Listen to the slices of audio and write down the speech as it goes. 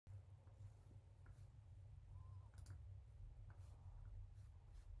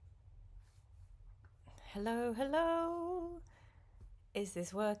Hello, hello. Is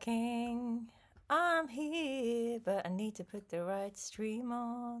this working? I'm here, but I need to put the right stream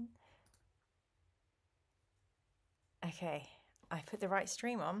on. Okay, I put the right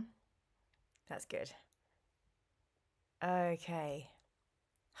stream on. That's good. Okay.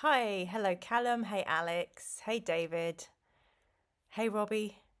 Hi, hello, Callum. Hey, Alex. Hey, David. Hey,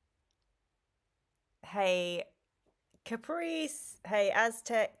 Robbie. Hey, Caprice. Hey,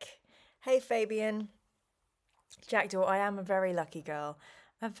 Aztec. Hey, Fabian. Jackdaw, I am a very lucky girl.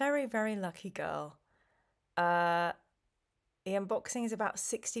 A very, very lucky girl. The unboxing is about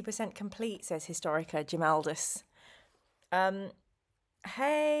 60% complete, says Historica Gemaldus.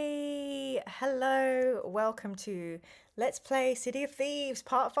 Hey, hello, welcome to Let's Play City of Thieves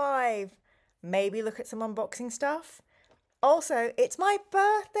Part 5. Maybe look at some unboxing stuff. Also, it's my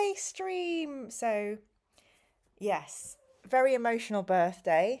birthday stream, so yes, very emotional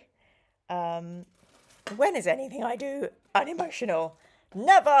birthday. When is anything I do unemotional?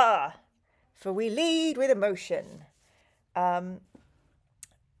 Never! For we lead with emotion.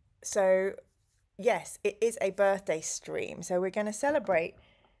 So yes, it is a birthday stream. So we're going to celebrate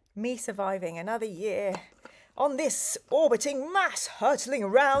me surviving another year on this orbiting mass hurtling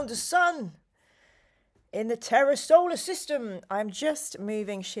around the sun in the Terra solar system. I'm just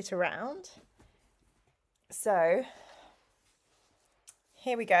moving shit around. So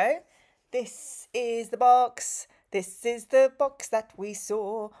here we go. This is the box. This is the box that we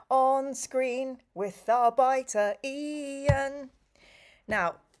saw on screen with our biter Ian.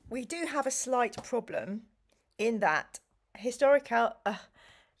 Now, we do have a slight problem in that Historitor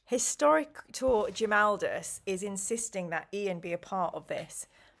Gemaldus is insisting that Ian be a part of this.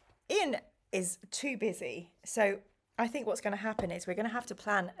 Ian is too busy, so I think what's going to happen is we're going to have to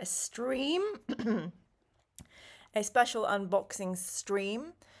plan a stream, a special unboxing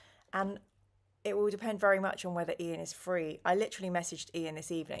stream, and it will depend very much on whether Ian is free. I literally messaged Ian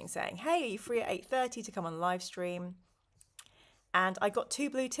this evening saying, hey, are you free at 8:30 to come on live stream? And I got 2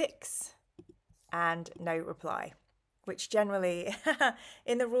 blue ticks and no reply, which generally,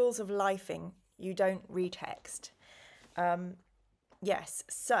 in the rules of lifing, you don't retext. Yes,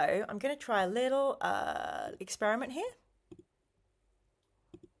 so I'm going to try a little experiment here.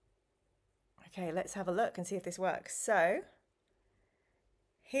 Okay, let's have a look and see if this works. So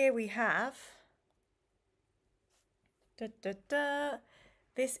here we have,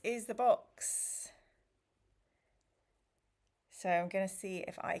 this is the box. So I'm going to see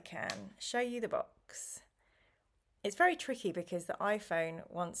if I can show you the box. It's very tricky because the iPhone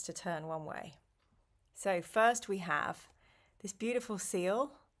wants to turn one way. So first we have this beautiful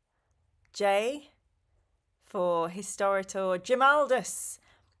seal, J for Historitor Gemaldus,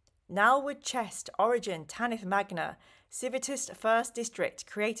 Nalwood Chest, Origin, Tanith Magna, Civitas 1st District,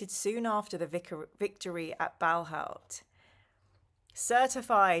 created soon after the victory at Balhalt.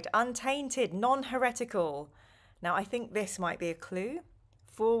 Certified, untainted, non-heretical. Now, I think this might be a clue.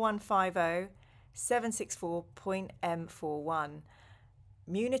 4150 764.M41.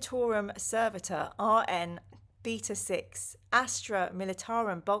 Munitorum Servitor RN Beta 6. Astra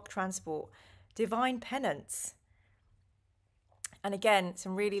Militarum Bulk Transport. Divine Penance. And again,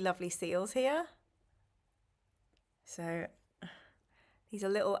 some really lovely seals here. So these are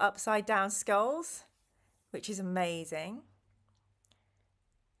little upside down skulls, which is amazing.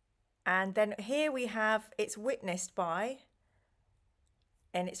 And then here we have, it's witnessed by,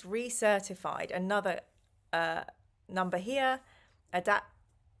 and it's recertified. Another number here,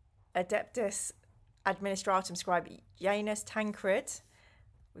 Adeptus Administratum Scribe Janus Tancred.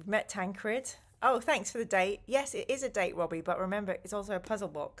 We've met Tancred. Oh, thanks for the date. Yes, it is a date, Robbie, but remember, it's also a puzzle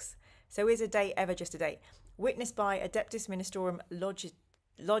box. So is a date ever just a date? Witnessed by Adeptus Ministorum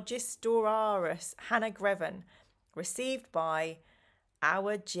Logistoraris Hannah Greven. Received by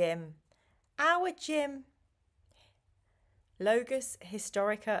our Jim. Logos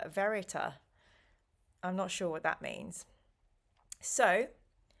Historica Verita. I'm not sure what that means. So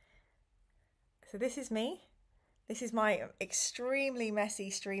this is me. This is my extremely messy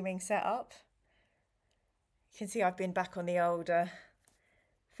streaming setup. You can see I've been back on the old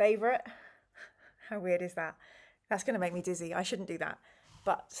favourite. How weird is that? That's going to make me dizzy. I shouldn't do that.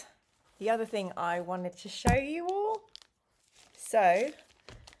 But the other thing I wanted to show you all. So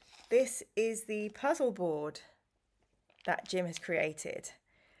this is the puzzle board that Jim has created.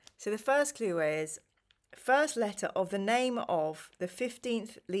 So the first clue is first letter of the name of the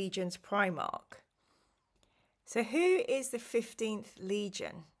 15th Legion's Primarch. So who is the 15th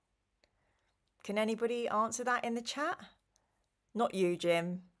Legion? Can anybody answer that in the chat? Not you,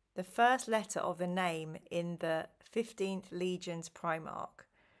 Jim. The first letter of the name in the 15th Legion's Primarch.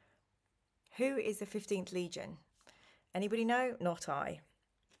 Who is the 15th Legion? Anybody know? Not I.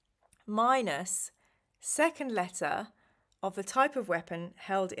 Minus second letter of the type of weapon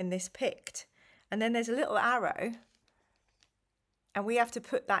held in this pict. And then there's a little arrow. And we have to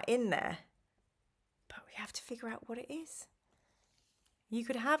put that in there. But we have to figure out what it is. You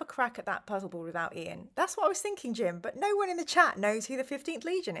could have a crack at that puzzle board without Ian. That's what I was thinking, Jim. But no one in the chat knows who the 15th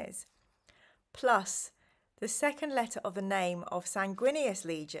Legion is. Plus the second letter of the name of Sanguinius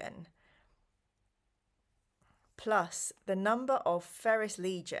Legion. Plus the number of Ferris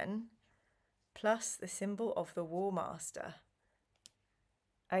Legion. Plus the symbol of the War Master.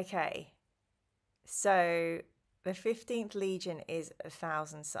 Okay. So the 15th Legion is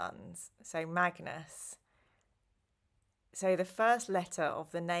 1,000 Suns. So Magnus. So the first letter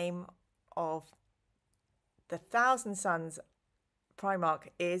of the name of the 1,000 Suns Primarch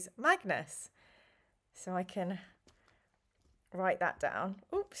is Magnus. So I can write that down.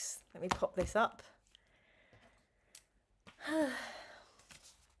 Oops, let me pop this up.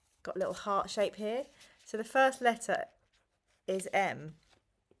 Got a little heart shape here. So the first letter is M.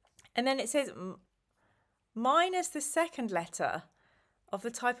 And then it says minus the second letter of the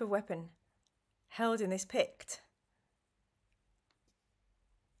type of weapon held in this pict.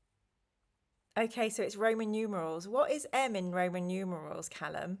 Okay, so it's Roman numerals. What is M in Roman numerals,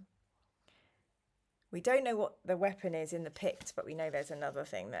 Callum? We don't know what the weapon is in the pict, but we know there's another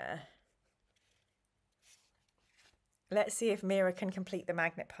thing there. Let's see if Mira can complete the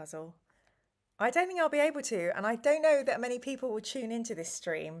magnet puzzle. I don't think I'll be able to, and I don't know that many people will tune into this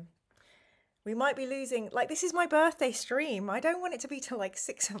stream. We might be losing, like, this is my birthday stream. I don't want it to be to like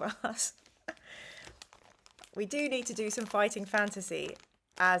 6 of us. We do need to do some fighting fantasy,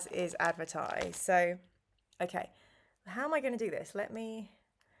 as is advertised. So, okay, how am I going to do this? Let me,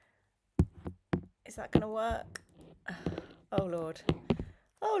 is that going to work? Oh, Lord.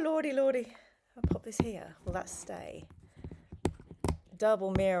 Oh, Lordy, Lordy. I'll pop this here. Will that stay?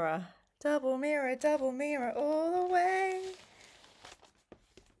 Double mirror, double mirror, double mirror all the way.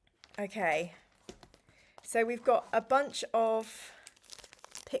 Okay, so we've got a bunch of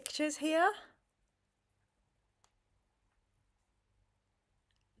pictures here.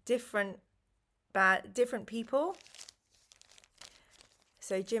 Different people.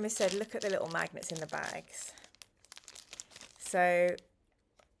 So Jim has said, look at the little magnets in the bags. So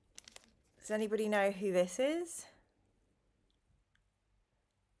does anybody know who this is?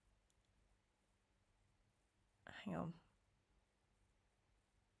 Hang on.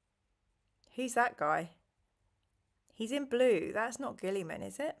 Who's that guy? He's in blue. That's not Gilliman,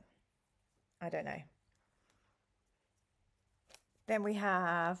 is it? I don't know. Then we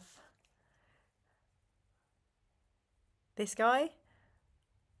have this guy.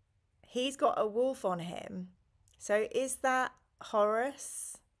 He's got a wolf on him. So is that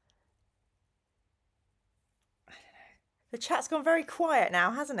Horace? I don't know. The chat's gone very quiet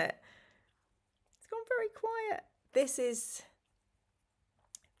now, hasn't it? It's gone very quiet. This is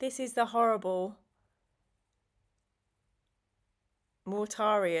the horrible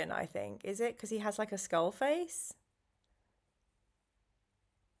Mortarian, I think. Is it? Because he has like a skull face.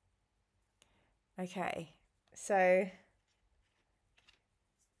 Okay, so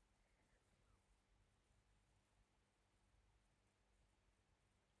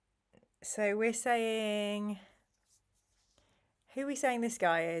we're saying, who are we saying this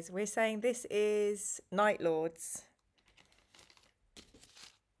guy is? We're saying this is Night Lords.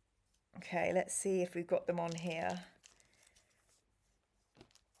 Okay, let's see if we've got them on here.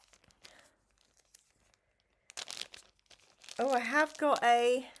 Oh, I've got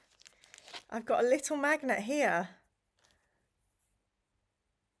a little magnet here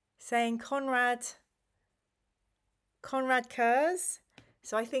saying Conrad Kurz.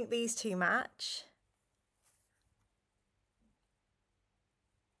 So I think these two match.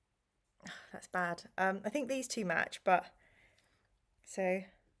 That's bad. I think these two match, but so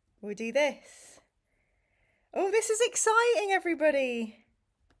we'll do this. Oh, this is exciting, everybody.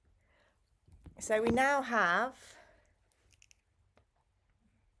 So we now have,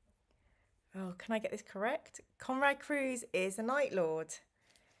 oh, can I get this correct? Conrad Cruz is a Night Lord.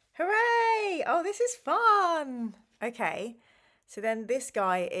 Hooray! Oh, this is fun. Okay, so then this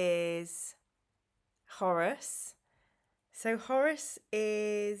guy is Horace. So Horace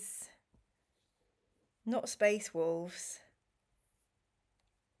is not Space Wolves.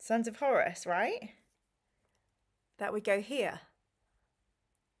 Sons of Horus, right? That would go here.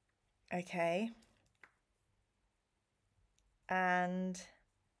 Okay. And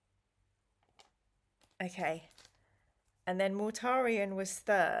okay. And then Mortarian was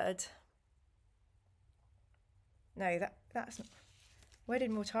third. No, that's not. Where did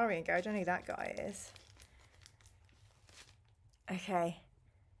Mortarion go? I don't know who that guy is. Okay.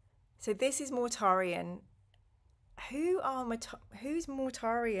 So this is Mortarion. Who's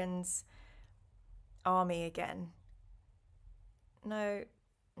Mortarion's army again? No,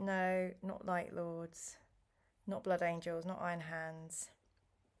 not Light Lords. Not Blood Angels, not Iron Hands.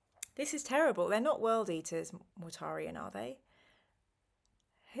 This is terrible. They're not World Eaters, Mortarion, are they?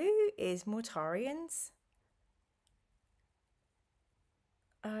 Who is Mortarion's?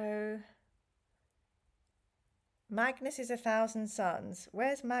 Oh. Magnus is 1,000 Suns.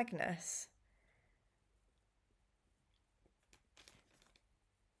 Where's Magnus?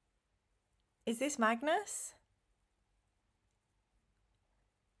 Is this Magnus?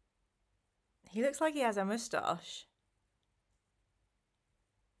 He looks like he has a moustache.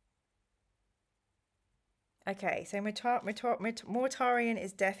 Okay, so Mortarion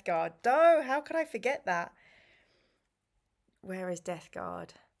is Death Guard. Oh, how could I forget that? Where is Death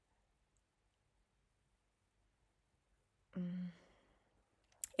Guard?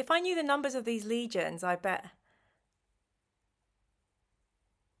 If I knew the numbers of these legions, I bet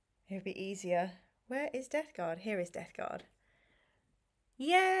it would be easier. Where is Death Guard? Here is Death Guard.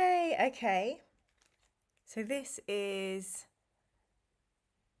 Yay! Okay. So this is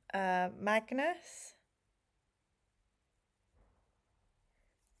Magnus.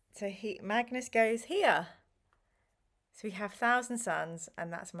 So Magnus goes here. So we have 1,000 Suns,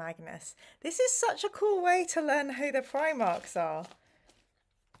 and that's Magnus. This is such a cool way to learn who the Primarchs are.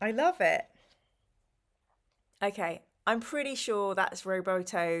 I love it. Okay, I'm pretty sure that's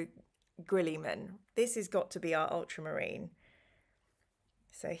Roboto Grillyman. This has got to be our Ultramarine.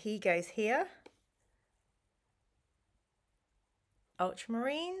 So he goes here.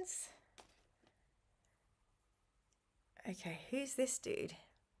 Ultramarines. Okay, who's this dude?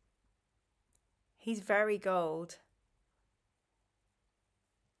 He's very gold.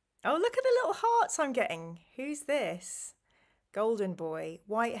 Oh, look at the little hearts I'm getting. Who's this? Golden boy.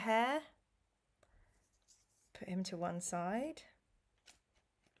 White hair. Put him to one side.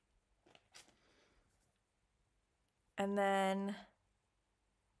 And then...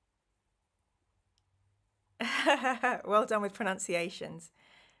 well done with pronunciations.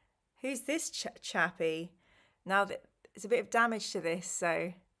 Who's this chappy? Now, there's a bit of damage to this,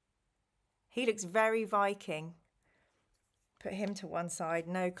 so... he looks very Viking. Put him to one side,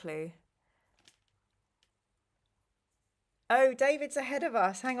 no clue. Oh, David's ahead of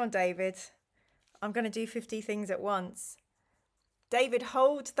us. Hang on, David. I'm going to do 50 things at once. David,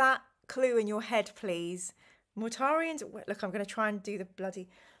 hold that clue in your head, please. Mortarions... look, I'm going to try and do the bloody...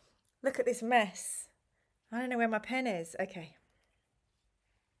 look at this mess. I don't know where my pen is. Okay.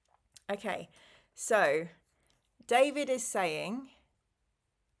 Okay, so David is saying...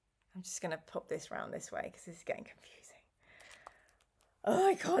 I'm just going to pop this round this way because this is getting confusing. Oh,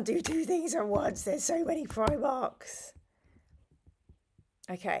 I can't do 2 things at once. There's so many Primarchs.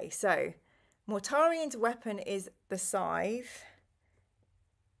 Okay, so Mortarion's weapon is the scythe.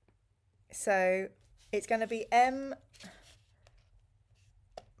 So it's going to be M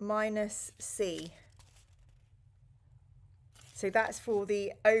minus C. So that's for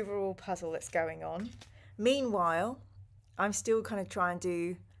the overall puzzle that's going on. Meanwhile, I'm still kind of trying to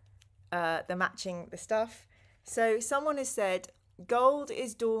do the matching the stuff. So someone has said, gold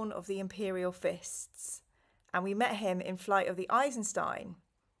is Dawn of the Imperial Fists. And we met him in Flight of the Eisenstein.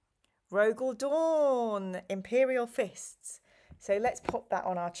 Rogel Dawn, Imperial Fists. So let's pop that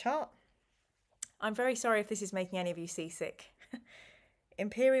on our chart. I'm very sorry if this is making any of you seasick.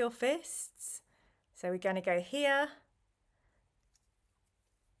 Imperial Fists. So we're going to go here.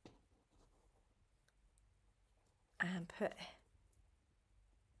 And put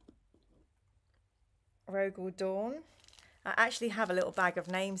Rogel Dawn. I actually have a little bag of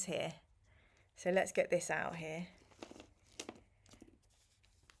names here. So let's get this out here.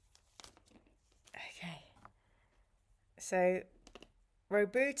 Okay. So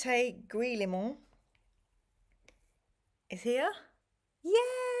Roboute Guillemont is here.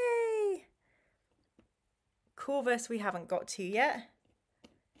 Yay! Corvus we haven't got to yet.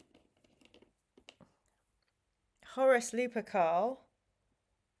 Horus Lupercal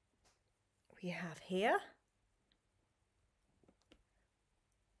we have here.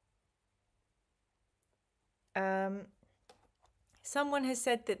 Someone has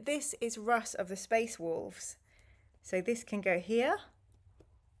said that this is Russ of the Space Wolves. So this can go here.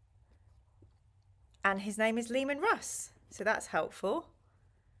 And his name is Lehman Russ. So that's helpful.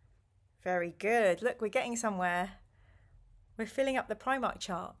 Very good. Look, we're getting somewhere. We're filling up the Primarch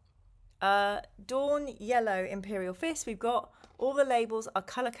chart. Dawn Yellow Imperial Fist. We've got all the labels are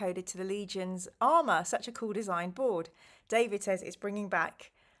color coded to the Legion's armor. Such a cool design board. David says it's bringing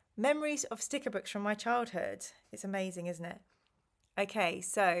back memories of sticker books from my childhood. It's amazing, isn't it? Okay,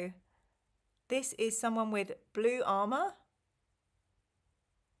 so this is someone with blue armor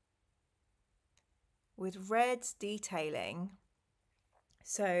with red detailing.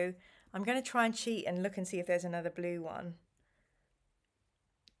 So I'm going to try and cheat and look and see if there's another blue one.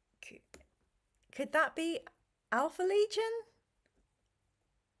 Could that be Alpha Legion?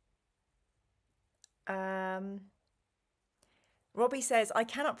 Robbie says, I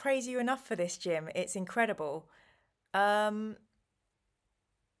cannot praise you enough for this, Jim. It's incredible.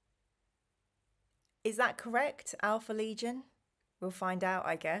 Is that correct, Alpha Legion? We'll find out,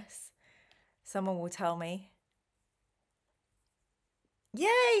 I guess. Someone will tell me. Yay,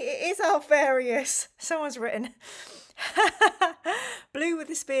 it is Alfarius. Someone's written. Blue with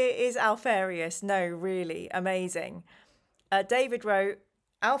the spear is Alfarius. No, really, amazing. David wrote,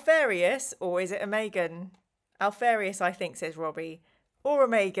 Alfarius, or is it a Megan? Alfarius, I think, says Robbie. Or a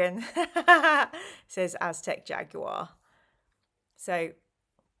Megan, says Aztec Jaguar. So,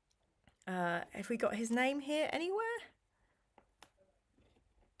 have we got his name here anywhere?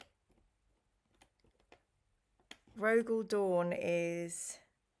 Rogel Dawn is...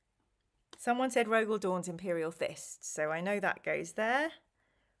 Someone said Rogel Dawn's Imperial Fist, so I know that goes there.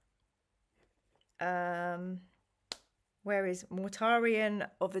 Where is Mortarion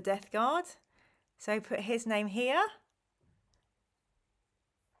of the Death Guard? So put his name here.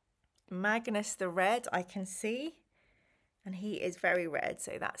 Magnus the Red, I can see. And he is very red,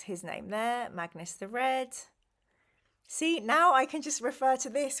 so that's his name there. Magnus the Red. See, now I can just refer to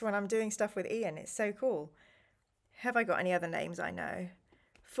this when I'm doing stuff with Ian. It's so cool. Have I got any other names I know?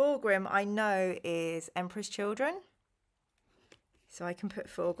 Fulgrim, I know, is Emperor's Children. So I can put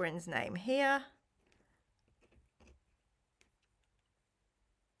Fulgrim's name here.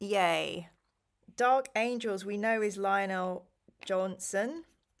 Yay. Dark Angels, we know, is Lionel Johnson.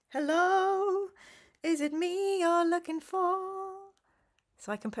 Hello, is it me you're looking for?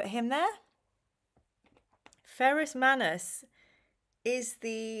 So I can put him there. Ferrus Manus is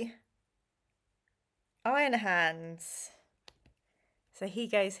the Iron Hands. So he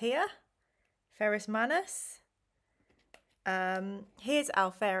goes here. Ferrus Manus. Here's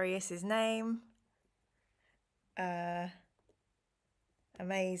Alfarius's name.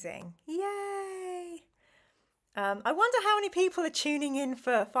 Amazing. Yay! I wonder how many people are tuning in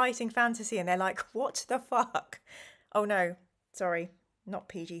for Fighting Fantasy and they're like, what the fuck? Oh no, sorry, not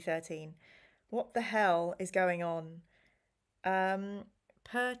PG-13. What the hell is going on?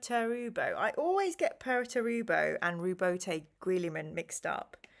 Perterubo. I always get Perterubo and Rubote Guilliman mixed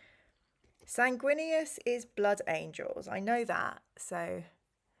up. Sanguinius is Blood Angels. I know that. So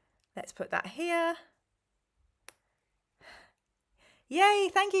let's put that here. Yay,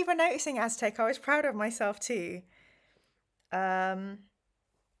 thank you for noticing, Aztec. I was proud of myself too. Let's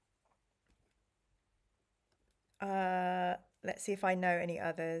see if I know any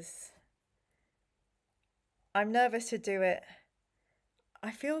others. I'm nervous to do it.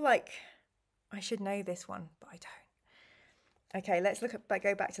 I feel like I should know this one, but I don't. Okay, let's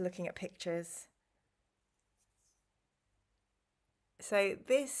go back to looking at pictures. So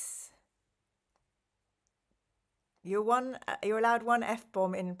this... You're allowed one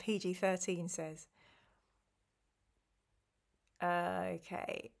F-bomb in PG-13, says.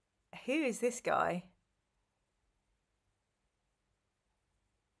 Okay. Who is this guy?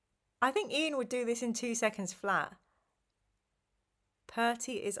 I think Ian would do this in 2 seconds flat.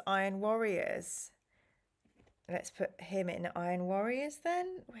 Perty is Iron Warriors. Let's put him in Iron Warriors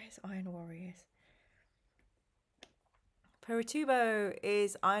then. Where's Iron Warriors? Pertubo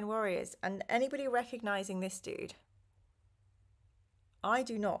is Iron Warriors. And anybody recognizing this dude? I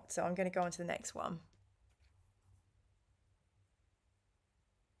do not, so I'm going to go on to the next one.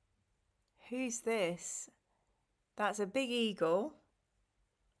 Who's this? That's a big eagle.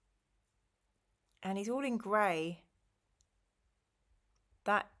 And he's all in grey.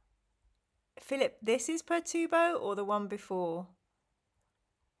 That... Philip, this is Pertubo or the one before?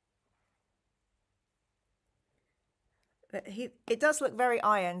 It does look very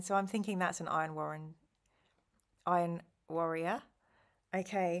iron, so I'm thinking that's an Iron Warrior.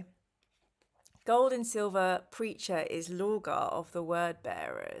 Okay. Gold and silver preacher is Lorgar of the Word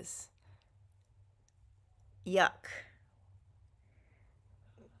Bearers. Yuck.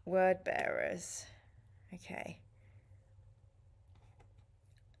 Word Bearers. Okay.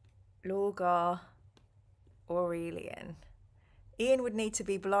 Lorgar Aurelian. Ian would need to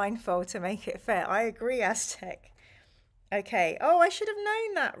be blindfold to make it fair. I agree, Aztec. Okay. Oh, I should have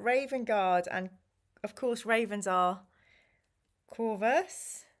known that. Raven Guard. And of course, ravens are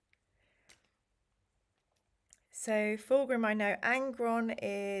Corvus. So Fulgrim, I know. Angron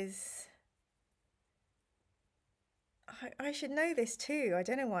is... I should know this too. I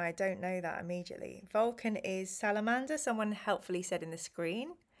don't know why I don't know that immediately. Vulcan is Salamander. Someone helpfully said in the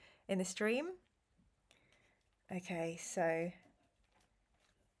stream. Okay, so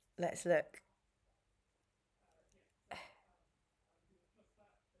let's look.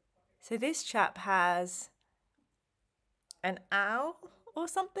 So this chap has an owl or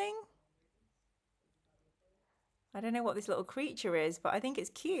something. I don't know what this little creature is, but I think it's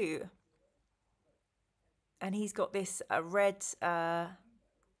cute. And he's got this red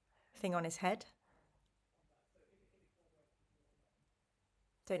thing on his head.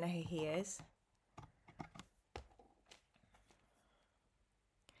 Don't know who he is.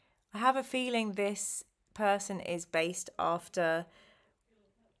 I have a feeling this person is based after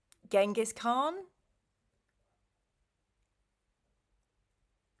Genghis Khan.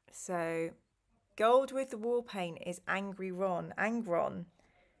 So gold with the war paint is Angron.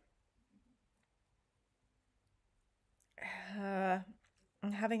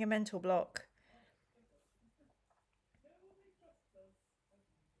 I'm having a mental block.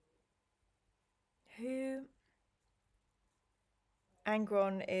 Who?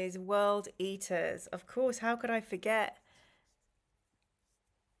 Angron is World Eaters. Of course, how could I forget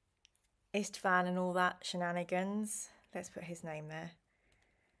Istvan and all that shenanigans? Let's put his name there.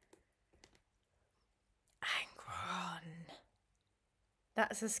 Angron.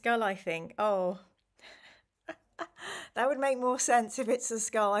 That's a skull, I think. Oh. That would make more sense if it's a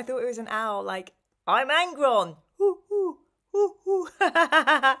skull. I thought it was an owl, like, I'm Angron.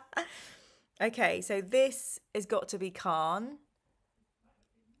 Okay, so this has got to be Khan.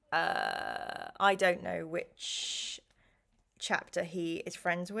 I don't know which chapter he is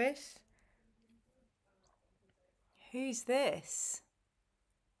friends with. Who's this?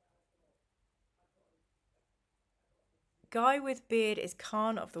 Guy with beard is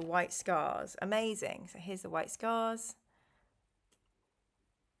Khan of the White Scars. Amazing. So here's the White Scars.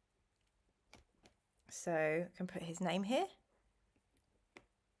 So I can put his name here.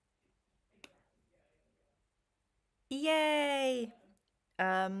 Yay!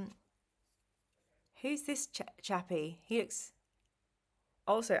 Who's this chappy? He looks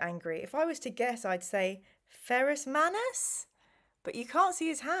also angry. If I was to guess, I'd say Ferrus Manus, but you can't see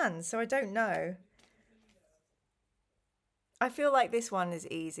his hands, so I don't know. I feel like this one is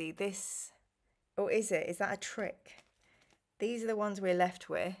easy. This, or is it? Is that a trick? These are the ones we're left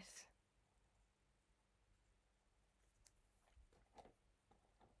with.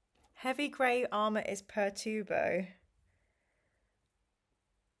 Heavy grey armour is Perturbo.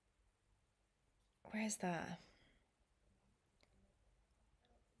 Where's that?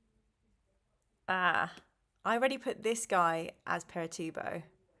 Ah, I already put this guy as Perturbo.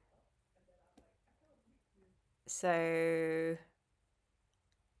 So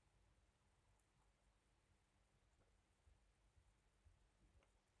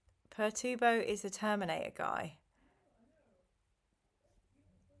Perturbo is the Terminator guy.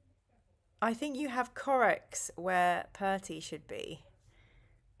 I think you have Corax where Perty should be.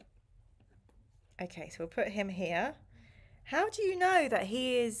 Okay, so we'll put him here. How do you know that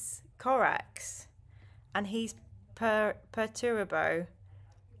he is Corax and he's Perturbo?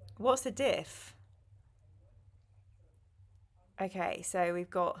 What's the diff? Okay, so we've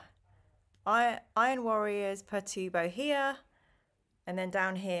got Iron Warriors, Perturbo here. And then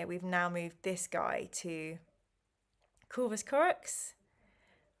down here, we've now moved this guy to Corvus Corax.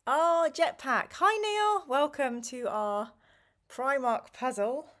 Oh, Jetpack. Hi, Neil. Welcome to our Primarch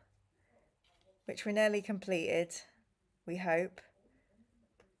puzzle, which we're nearly completed, we hope.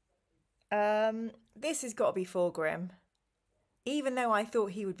 This has got to be Fulgrim, even though I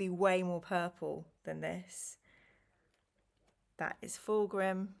thought he would be way more purple than this. That is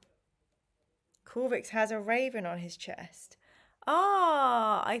Fulgrim. Corvix has a raven on his chest.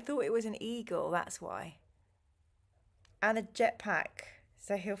 Ah, I thought it was an eagle, that's why. And a jetpack,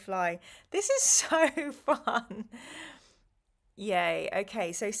 so he'll fly. This is so fun. Yay.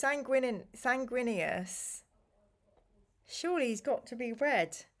 Okay, so Sanguinius. Surely he's got to be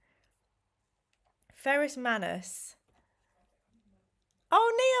red. Ferrus Manus.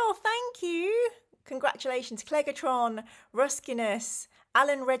 Oh, Neil, thank you. Congratulations, Clegatron, Ruskinus,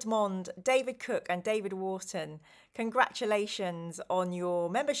 Alan Redmond, David Cook and David Wharton. Congratulations on your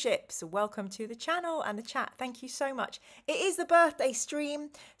memberships. Welcome to the channel and the chat. Thank you so much. It is the birthday stream,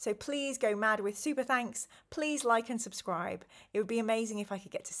 so please go mad with super thanks. Please like and subscribe. It would be amazing if I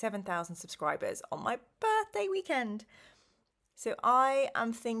could get to 7,000 subscribers on my birthday weekend. So I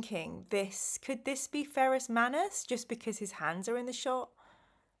am thinking this, could this be Ferrus Manus just because his hands are in the shot?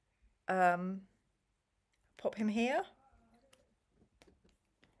 Pop him here.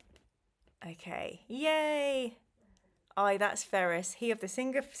 Okay, yay. Aye, that's Ferrus. He of the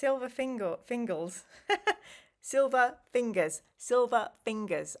silver fingers. Silver fingers.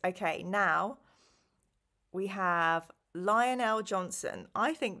 Okay, now we have Lionel Johnson.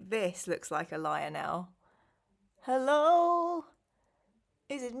 I think this looks like a Lionel. Hello,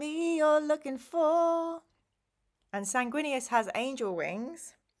 is it me you're looking for? And Sanguinius has angel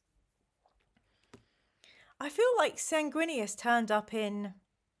wings. I feel like Sanguinius turned up in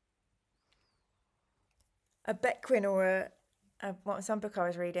a Bequin or some book I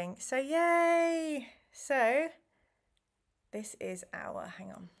was reading. So yay! So this is our,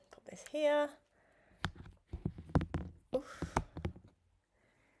 hang on, put this here. Oof.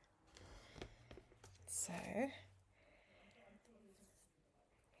 So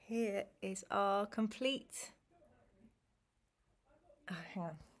here is our complete, hang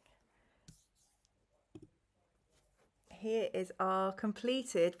on. Here is our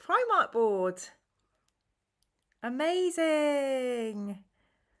completed Primark board. Amazing.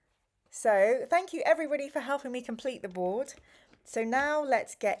 So thank you everybody for helping me complete the board. So now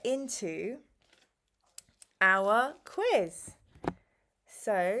let's get into our quiz.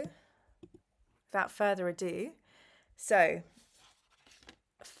 So without further ado, so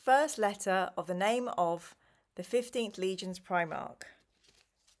first letter of the name of the 15th Legion's Primarch.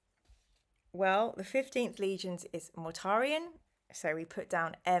 Well, the 15th Legion's is Mortarion, so we put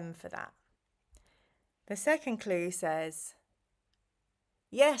down M for that. The second clue says,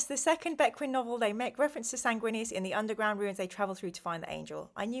 yes, the second Bequin novel, they make reference to Sanguinius in the underground ruins they travel through to find the angel.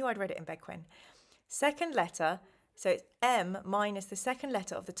 I knew I'd read it in Bequin. Second letter, so it's M minus the second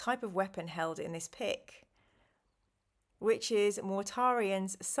letter of the type of weapon held in this pick, which is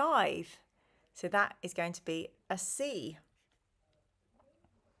Mortarion's scythe. So that is going to be a C,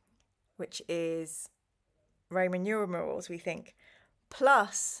 which is Roman numerals, we think,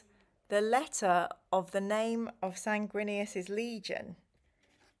 plus the letter of the name of Sanguinius's legion.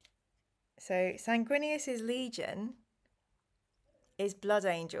 So Sanguinius's legion is Blood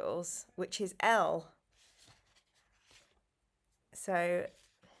Angels, which is L. So,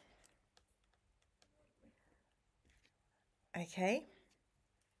 okay,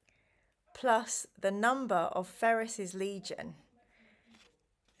 plus the number of Ferris's legion.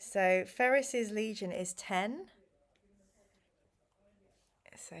 So Ferris's legion is 10.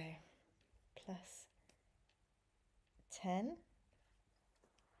 So plus 10.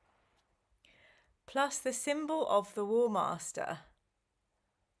 Plus the symbol of the War Master.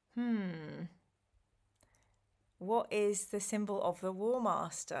 What is the symbol of the War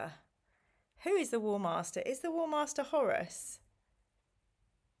Master? Who is the War Master? Is the War Master Horus?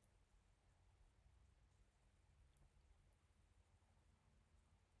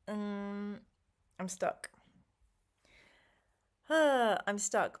 I'm stuck. I'm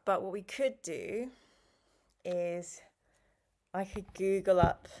stuck, but what we could do is I could Google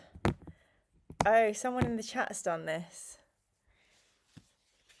up. Oh, someone in the chat has done this.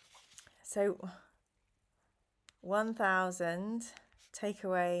 So 1000 take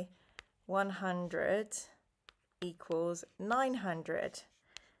away 100 equals 900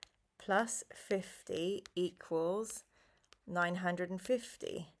 plus 50 equals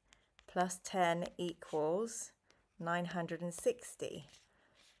 950 plus 10 equals 960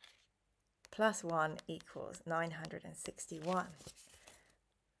 plus 1 equals 961.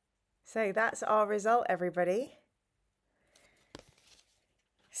 So that's our result, everybody.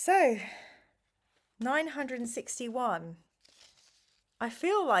 So 961. I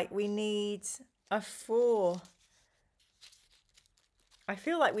feel like we need a 4. I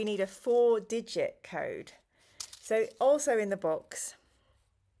feel like we need a 4-digit code. So also in the box,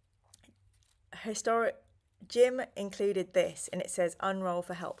 Jim included this, and it says unroll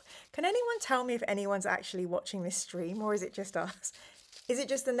for help. Can anyone tell me if anyone's actually watching this stream, or is it just us? Is it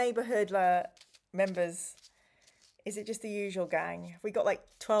just the neighborhood members? Is it just the usual gang? We got like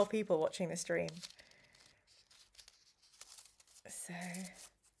 12 people watching the stream. So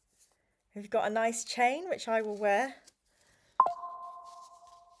we've got a nice chain, which I will wear.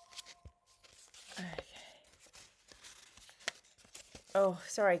 Okay. Oh,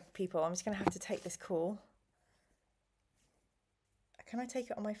 sorry, people. I'm just going to have to take this call. Can I take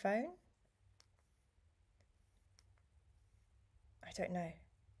it on my phone? I don't know.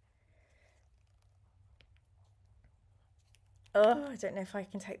 Oh, I don't know if I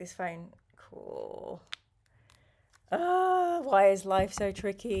can take this phone. Cool. Ah, why is life so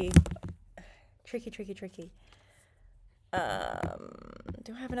tricky? Tricky.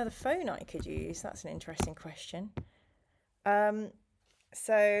 Do I have another phone I could use? That's an interesting question.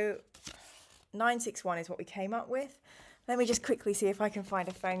 So 961 is what we came up with. Let me just quickly see if I can find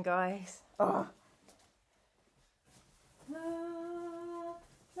a phone, guys. Oh.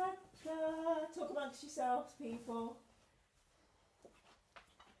 Talk amongst yourselves, people.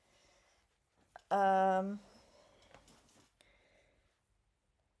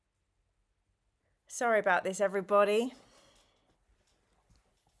 Sorry about this, everybody.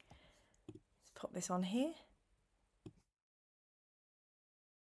 Let's pop this on here.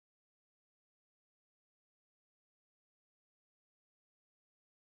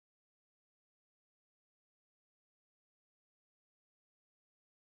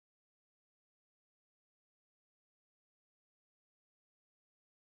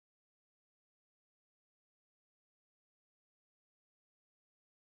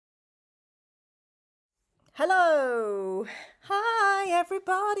 Hello! Hi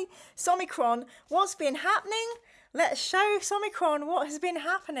everybody! Somicron, what's been happening? Let's show Somicron what has been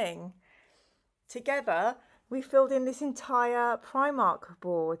happening. Together, we filled in this entire Primark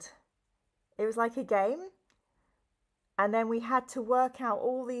board. It was like a game. And then we had to work out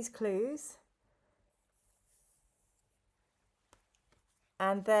all these clues.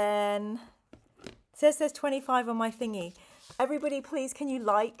 And then it says there's 25 on my thingy. Everybody, please, can you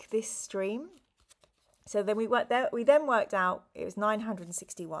like this stream? So then we then worked out it was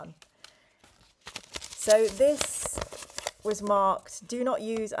 961. So this was marked do not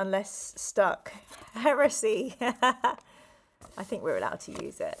use unless stuck. Heresy. I think we're allowed to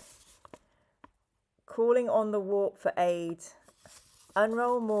use it. Calling on the warp for aid.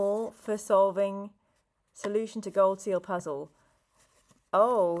 Unroll more for solving solution to gold seal puzzle.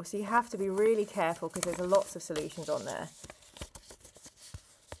 Oh, so you have to be really careful because there's lots of solutions on there.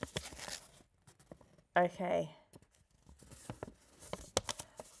 Okay.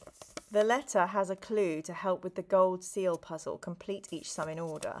 The letter has a clue to help with the gold seal puzzle. Complete each sum in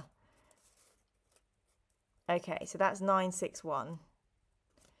order. Okay, so that's 961.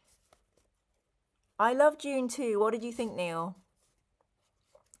 I love June too. What did you think, Neil?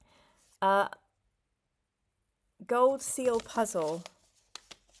 Gold seal puzzle.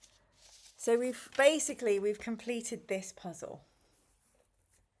 So we've completed this puzzle.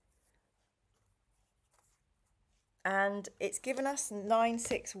 And it's given us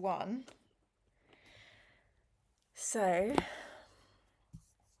 961. So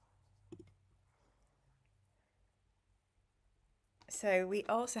we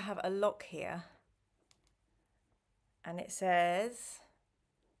also have a lock here. And it says,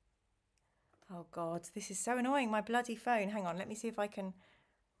 oh God, this is so annoying, my bloody phone. Hang on, let me see if I can,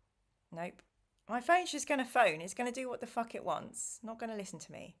 nope. My phone's just gonna phone. It's gonna do what the fuck it wants. Not gonna listen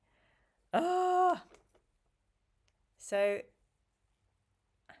to me. Ah! So,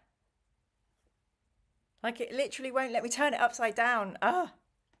 like it literally won't let me turn it upside down. Ah!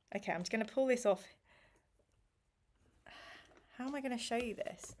 Okay, I'm just gonna pull this off. How am I gonna show you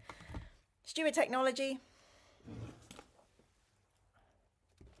this? Stupid technology.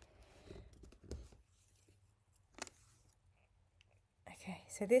 Okay,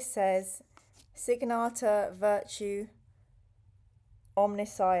 so this says Signata Virtue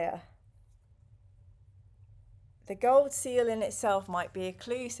Omnicia. The gold seal in itself might be a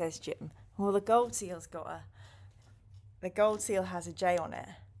clue, says Jim. Well, the gold seal has a J on it.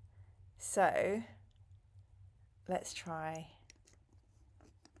 So let's try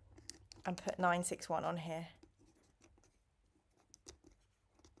and put 961 on here.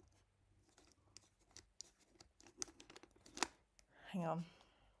 Hang on.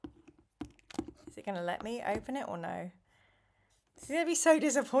 Is it going to let me open it or no? This is going to be so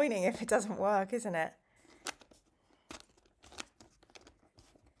disappointing if it doesn't work, isn't it?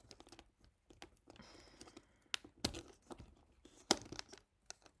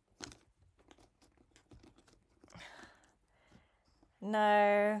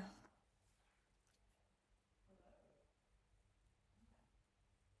 No.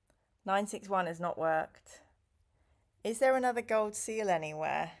 "961 has not worked. Is there another gold seal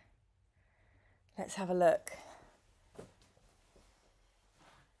anywhere? Let's have a look.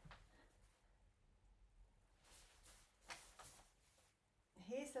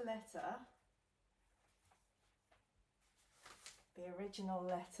 Here's the letter. The original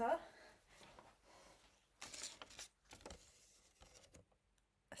letter.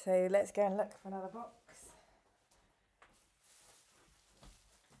 So let's go and look for another box.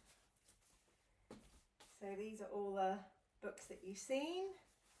 So these are all the books that you've seen.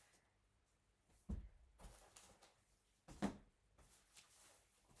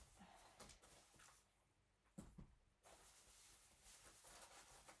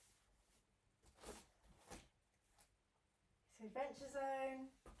 Adventure Zone.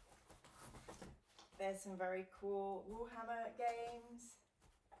 There's some very cool Warhammer games.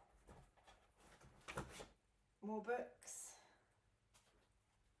 More books.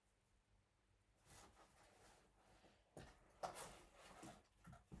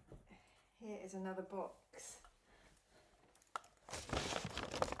 Here is another box.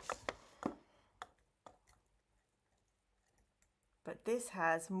 But this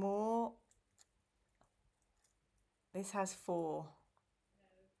has more. This has 4.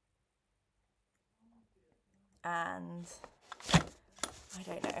 And I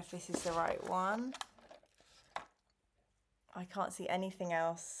don't know if this is the right one. I can't see anything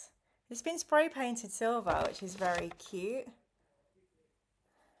else. It's been spray painted silver, which is very cute.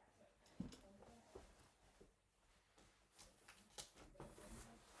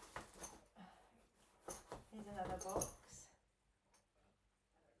 Here's another box.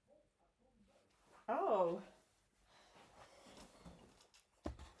 Oh.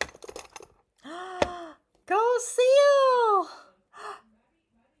 Gold seal!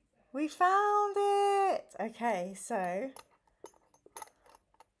 We found it! Okay, so...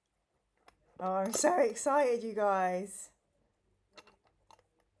 Oh, I'm so excited, you guys.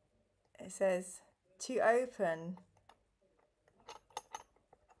 It says, to open.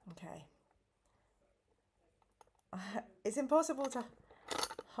 Okay. It's impossible to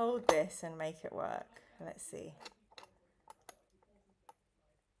hold this and make it work. Let's see.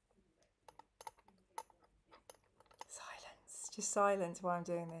 Silence. Just silence while I'm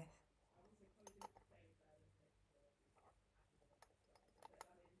doing this.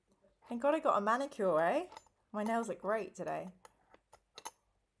 Thank God I got a manicure, eh? My nails look great today.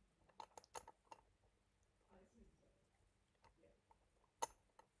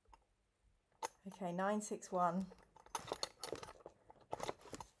 Okay, 961.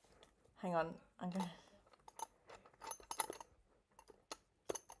 Hang on, I'm going to...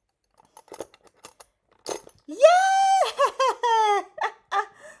 Yeah!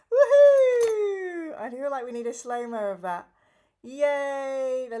 Woohoo! I feel like we need a slow-mo of that.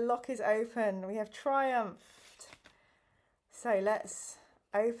 Yay! The lock is open. We have triumphed. So let's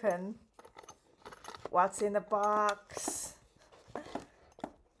open what's in the box.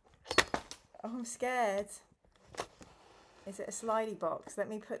 Oh, I'm scared. Is it a slidey box? Let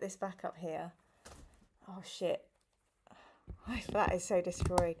me put this back up here. Oh shit. My flat is so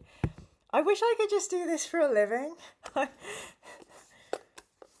destroyed. I wish I could just do this for a living.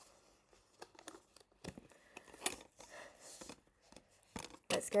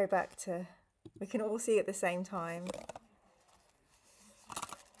 Let's go back to, we can all see at the same time.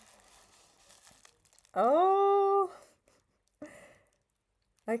 Oh,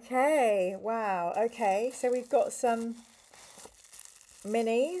 okay, wow, okay, so we've got some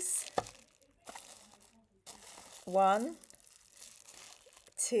minis. 1,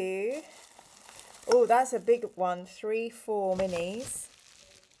 2, oh, that's a big one. 3, 4 minis.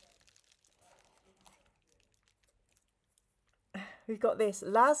 We've got this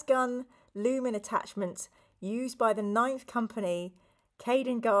lasgun lumen attachment used by the 9th Company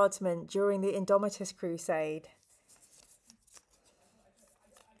Caden Guardsmen during the Indomitus Crusade.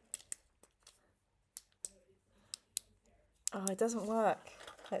 Oh, it doesn't work.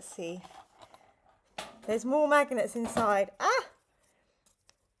 Let's see. There's more magnets inside. Ah!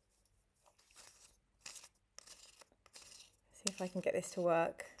 See if I can get this to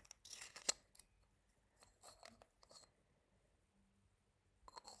work.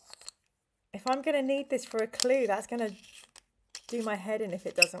 If I'm going to need this for a clue, that's going to do my head in if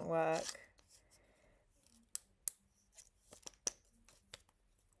it doesn't work.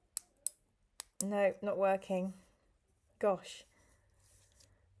 No, not working. Gosh.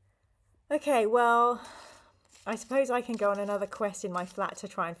 Okay, well, I suppose I can go on another quest in my flat to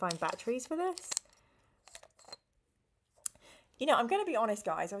try and find batteries for this. You know, I'm going to be honest,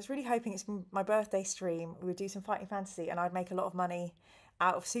 guys. I was really hoping it's my birthday stream. We would do some Fighting Fantasy and I'd make a lot of money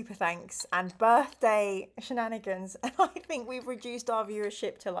out of super thanks and birthday shenanigans. And I think we've reduced our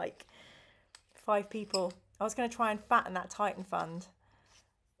viewership to like 5 people. I was going to try and fatten that Titan fund.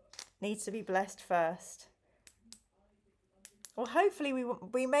 Needs to be blessed first. Well, hopefully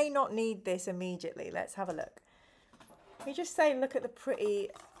we may not need this immediately. Let's have a look. We just say, look at the pretty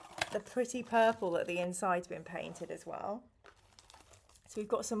purple that the inside's been painted as well. So we've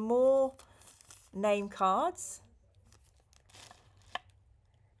got some more name cards.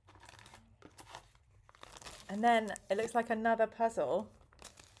 And then it looks like another puzzle.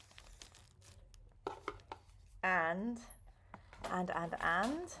 And.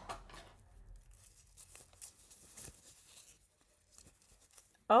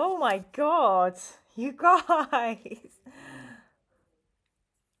 Oh my God, you guys.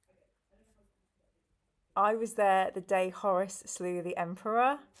 I was there the day Horus slew the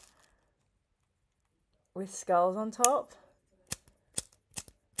Emperor with skulls on top.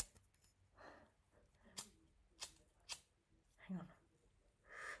 Hang on.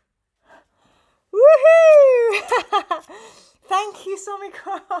 Woohoo! Thank you,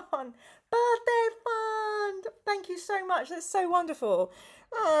 Somicron. Birthday fund. Thank you so much. That's so wonderful.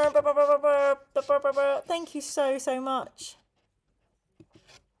 Thank you so much.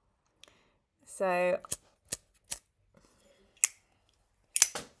 So,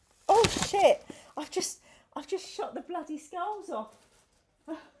 oh shit! I've just shot the bloody skulls off.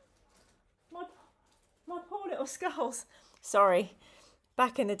 My poor little skulls. Sorry.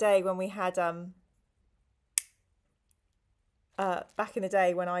 Back in the day when we had back in the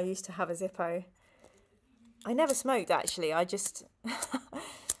day when I used to have a Zippo. I never smoked actually. I just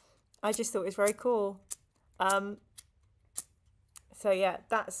I just thought it was very cool. So yeah,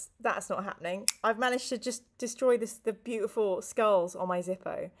 that's not happening. I've managed to just destroy the beautiful skulls on my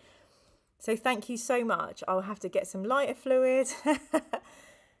Zippo. So thank you so much. I'll have to get some lighter fluid.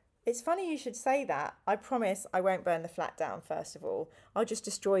 It's funny you should say that. I promise I won't burn the flat down first of all. I'll just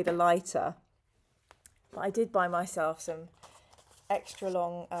destroy the lighter. But I did buy myself some extra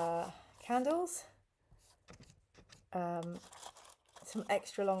long candles. Some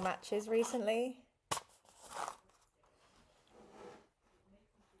extra long matches recently.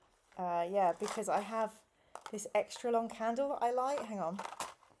 Yeah, because I have this extra long candle that I light. Hang on.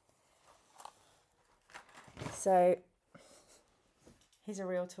 So here's a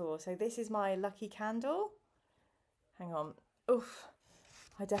real tour. So this is my lucky candle. Hang on. Oof.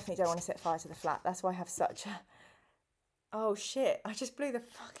 I definitely don't want to set fire to the flat. That's why I have such a... Oh shit. I just blew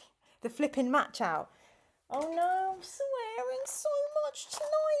the flipping match out. Oh no, I'm swearing so much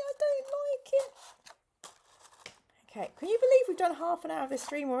tonight. I don't like it. Okay, can you believe we've done half an hour of this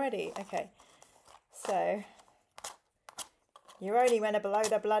stream already? Okay, so you're only meant to blow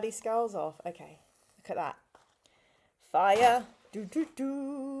the bloody skulls off. Okay, look at that. Fire, do do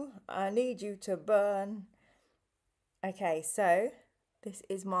do. I need you to burn. Okay, so this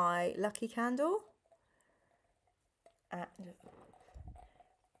is my lucky candle. And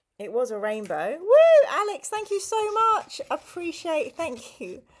it was a rainbow. Woo, Alex, thank you so much. Appreciate, thank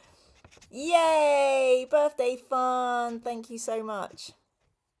you. Yay, birthday fun. Thank you so much.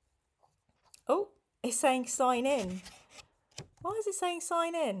 Oh, it's saying sign in. Why is it saying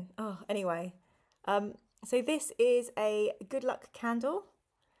sign in? Oh, anyway. So this is a good luck candle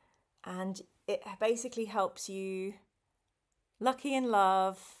and it basically helps you lucky in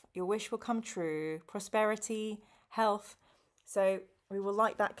love, your wish will come true, prosperity, health. So we will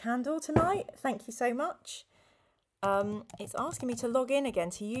light that candle tonight. Thank you so much. It's asking me to log in again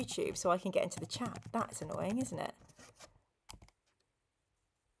to YouTube so I can get into the chat. That's annoying, isn't it?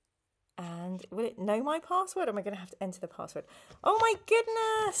 And will it know my password? Or am I going to have to enter the password? Oh my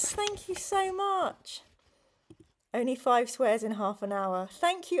goodness! Thank you so much. Only 5 swears in half an hour.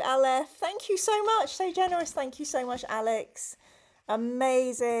 Thank you, Aleph. Thank you so much. So generous. Thank you so much, Alex.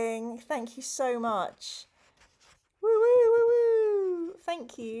 Amazing. Thank you so much. Woo, woo, woo, woo.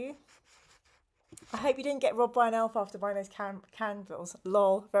 Thank you. I hope you didn't get robbed by an elf after buying those candles.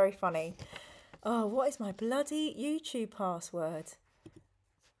 Lol, very funny. Oh, what is my bloody YouTube password?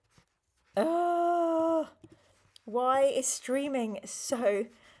 Oh, why is streaming so...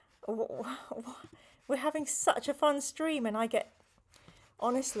 We're having such a fun stream and I get...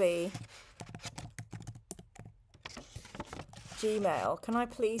 Honestly... Gmail, can I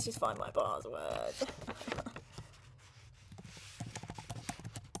please just find my password?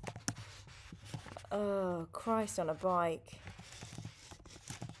 Oh, Christ on a bike.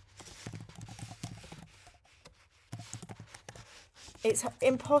 It's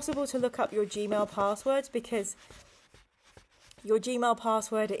impossible to look up your Gmail passwords because your Gmail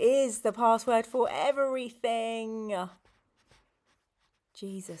password is the password for everything.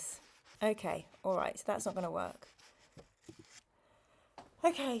 Jesus. Okay, all right, so that's not going to work.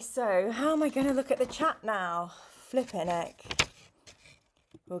 Okay, so how am I going to look at the chat now? Flippin' heck.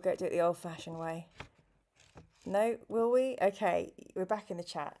 We'll go do it the old-fashioned way. No, will we? Okay, we're back in the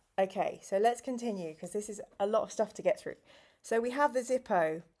chat. Okay, so let's continue because this is a lot of stuff to get through. So we have the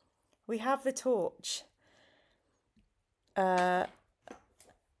Zippo. We have the torch. We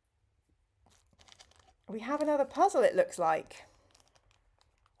have another puzzle, it looks like.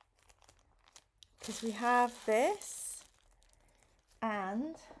 Because we have this.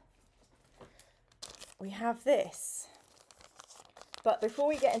 And we have this. But before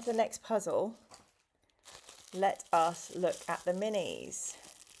we get into the next puzzle, let us look at the minis.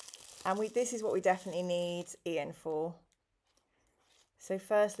 And this is what we definitely need Ian for. So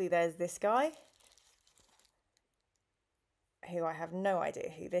firstly, there's this guy. who I have no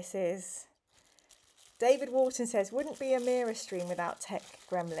idea who this is. David Wharton says, wouldn't be a Mira stream without tech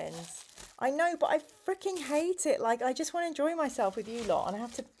gremlins. I know, but I freaking hate it. Like, I just want to enjoy myself with you lot, and I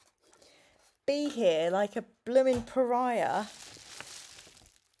have to be here like a blooming pariah,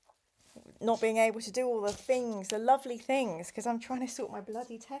 not being able to do all the things, the lovely things, because I'm trying to sort my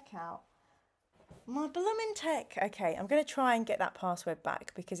bloody tech out. My blooming tech. Okay, I'm going to try and get that password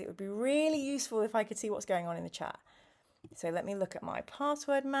back because it would be really useful if I could see what's going on in the chat. So let me look at my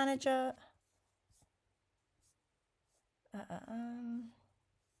password manager.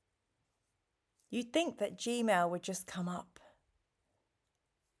 You'd think that Gmail would just come up.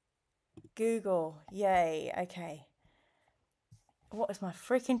 Google, yay, okay. What is my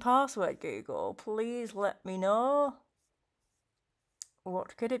freaking password, Google? Please let me know.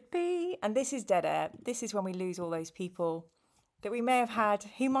 What could it be? And this is dead air. This is when we lose all those people that we may have had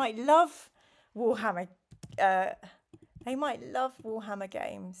who might love Warhammer. They might love Warhammer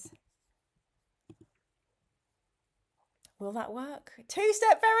games. Will that work?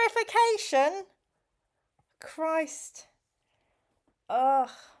 Two-step verification? Christ. Ugh.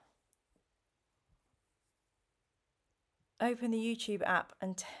 Open the YouTube app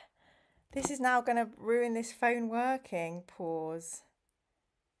and this is now going to ruin this phone working. Pause.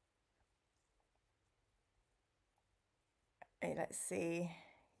 Hey, let's see.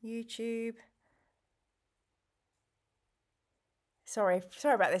 YouTube. Sorry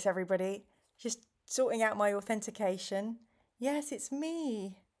about this, everybody. Just sorting out my authentication. Yes, it's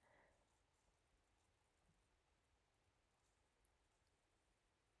me.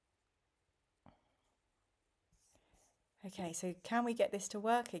 Okay, so can we get this to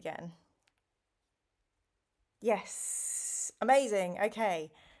work again? Yes, amazing.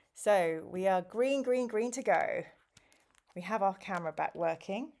 Okay, so we are green to go. We have our camera back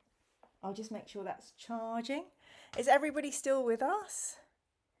working. I'll just make sure that's charging. Is everybody still with us?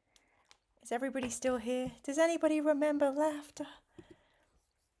 Is everybody still here? Does anybody remember laughter?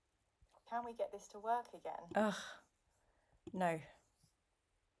 Can we get this to work again? Ugh, no.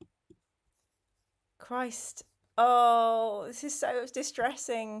 Christ. Oh, this is so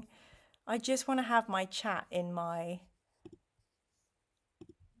distressing. I just want to have my chat in my...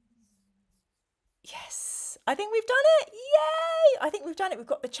 Yes, I think we've done it. Yay! I think we've done it. We've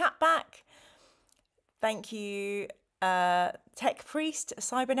got the chat back. Thank you, Tech Priest,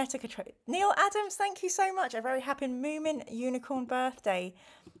 Cybernetica. Neil Adams, thank you so much. A very happy Moomin Unicorn birthday.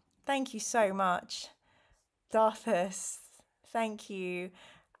 Thank you so much. Darthus, thank you.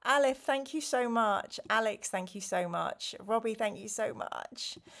 Aleph, thank you so much. Alex, thank you so much. Robbie, thank you so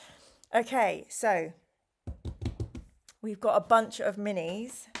much. Okay, so we've got a bunch of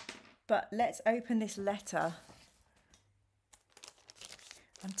minis, but let's open this letter.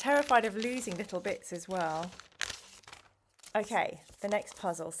 I'm terrified of losing little bits as well. Okay, the next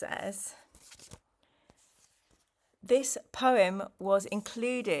puzzle says, this poem was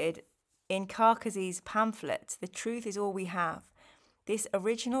included in Carcasse's pamphlet, The Truth is All We Have. This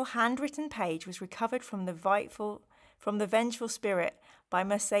original handwritten page was recovered from the Vengeful Spirit by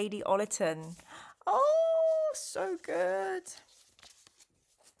Mercedes Ollerton. Oh, so good.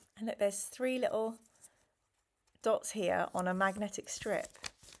 And look, there's 3 little dots here on a magnetic strip.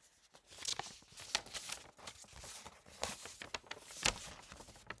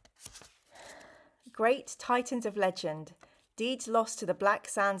 Great Titans of Legend, deeds lost to the black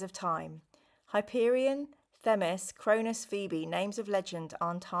sands of time. Hyperion, Themis, Cronus, Phoebe, names of legend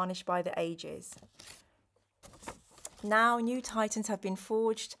untarnished by the ages. Now new titans have been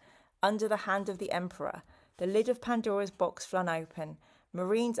forged under the hand of the Emperor. The lid of Pandora's box flung open.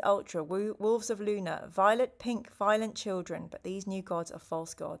 Marines ultra, wolves of Luna, violet, pink, violent children, but these new gods are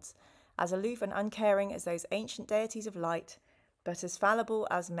false gods. As aloof and uncaring as those ancient deities of light, but as fallible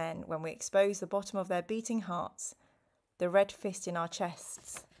as men when we expose the bottom of their beating hearts, the red fist in our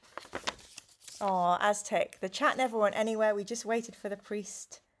chests. Oh, Aztec, the chat never went anywhere. We just waited for the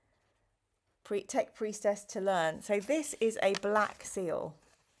tech priestess to learn. So this is a black seal.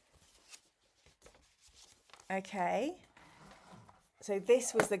 Okay. So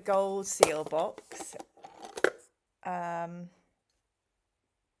this was the gold seal box. So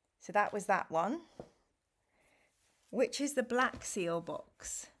that was that one. Which is the black seal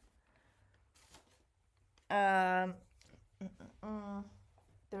box? That's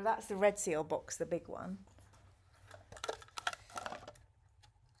the red seal box, the big one.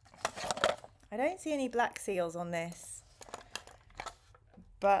 I don't see any black seals on this,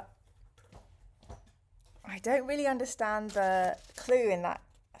 but I don't really understand the clue in that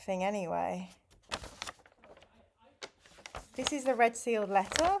thing anyway. This is the red sealed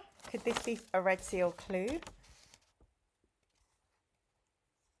letter. Could this be a red seal clue?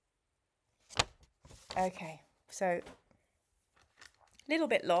 Okay, so a little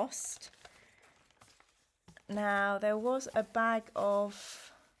bit lost. Now, there was a bag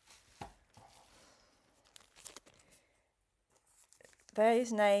of...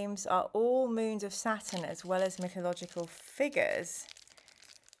 Those names are all moons of Saturn as well as mythological figures.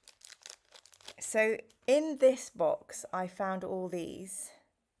 So in this box, I found all these.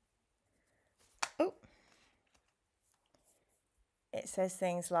 Oh, it says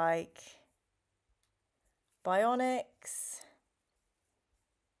things like bionics,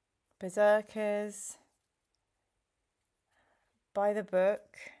 berserkers, by the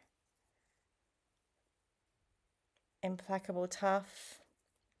book, implacable tough,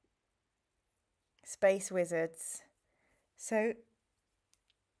 space wizards. So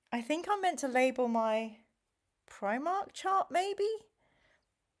I think I'm meant to label my Primarch chart, maybe?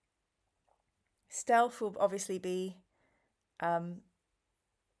 Stealth will obviously be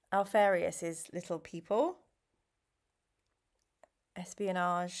Alfarius's little people.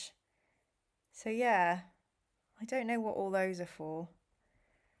 Espionage. So yeah, I don't know what all those are for.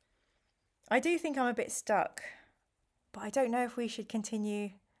 I do think I'm a bit stuck, but I don't know if we should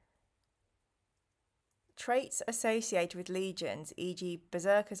continue. Traits associated with legions, e.g.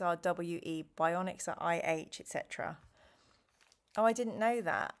 berserkers are WE, bionics are IH, etc. Oh, I didn't know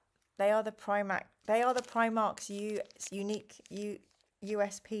that. They are the Primarch's unique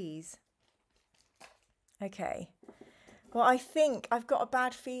USPs. Okay. Well, I think I've got a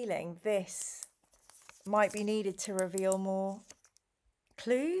bad feeling this might be needed to reveal more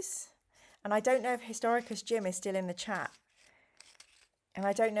clues. And I don't know if Historicus Jim is still in the chat. And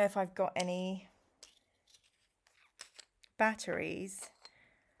I don't know if I've got any batteries.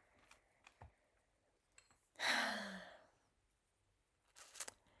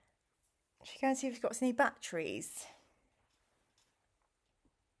 Should we go and see if we've got any batteries?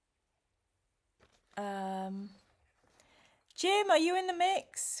 Jim, are you in the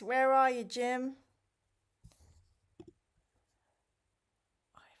mix? Where are you, Jim?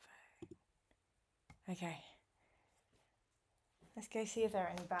 Okay. Let's go see if there are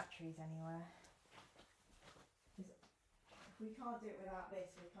any batteries anywhere. If we can't do it without this,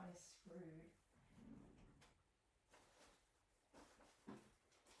 we're kind of screwed.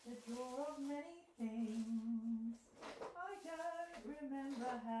 The drawer of many things. I don't remember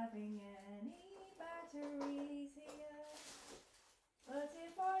having any batteries here. But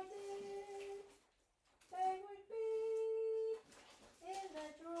if I did, they would be in the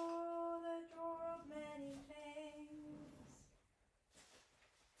drawer of many things.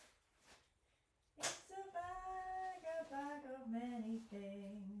 It's a bag of many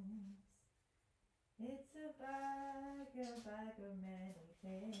things. It's a bag of many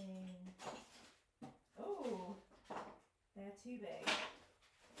things. Oh, they're too big.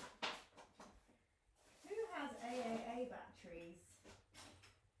 Who has AAA batteries?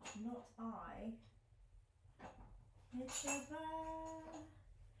 Not I. It's a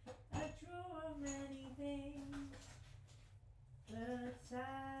bag, a drawer of many things, but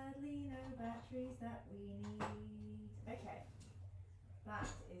sadly no batteries that we need. Okay, that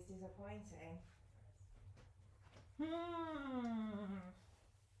is disappointing.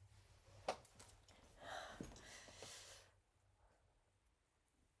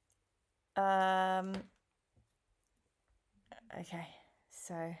 Okay,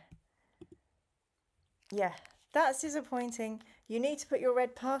 so yeah, that's disappointing. You need to put your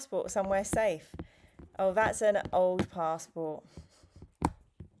red passport somewhere safe. Oh, that's an old passport.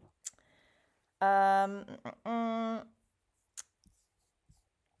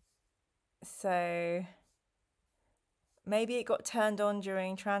 So maybe it got turned on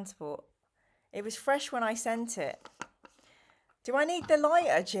during transport. It was fresh when I sent it. Do I need the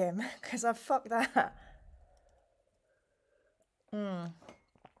lighter, Jim? Because I've fucked that.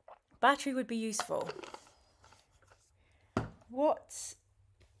 Battery would be useful. What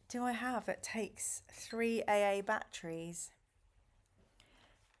do I have that takes 3 AA batteries?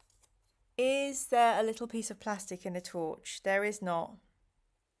 Is there a little piece of plastic in the torch? There is not.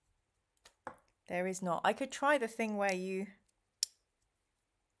 There is not. I could try the thing where you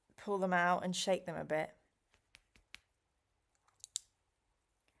pull them out and shake them a bit.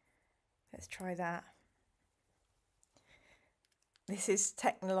 Let's try that. This is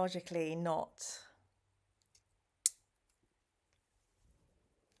technologically not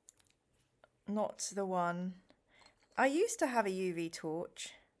the one. I used to have a UV torch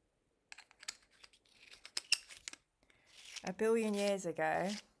a billion years ago.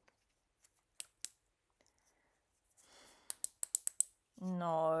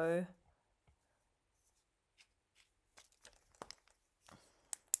 No.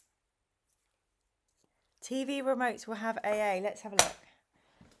 TV remotes will have AA. Let's have a look.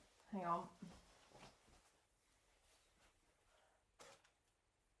 Hang on.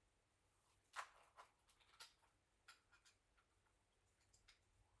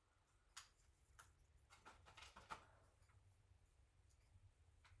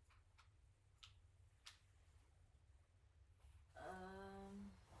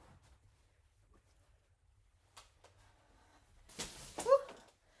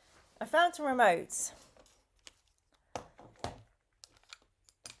 I found some remotes.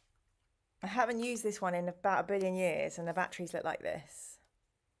 I haven't used this one in about 1 billion years and the batteries look like this.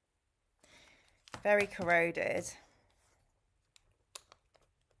 Very corroded.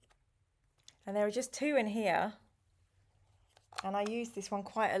 And there are just 2 in here. And I use this one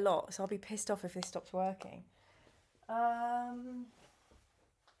quite a lot, so I'll be pissed off if this stops working. Ugh.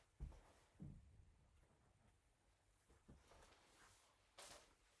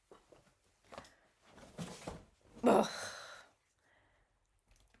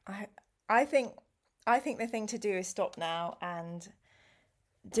 I think the thing to do is stop now and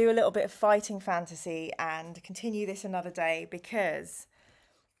do a little bit of fighting fantasy and continue this another day, because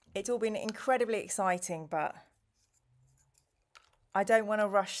it's all been incredibly exciting, but I don't want to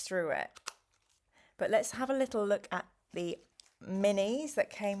rush through it. But let's have a little look at the minis that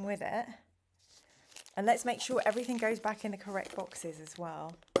came with it. And let's make sure everything goes back in the correct boxes as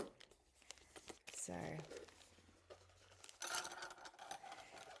well. So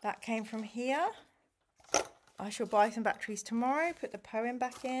that came from here. I shall buy some batteries tomorrow, put the poem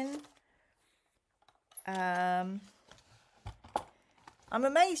back in. I'm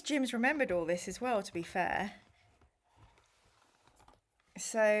amazed Jim's remembered all this as well, to be fair.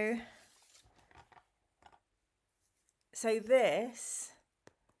 So this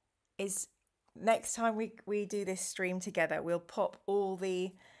is, next time we do this stream together, we'll pop all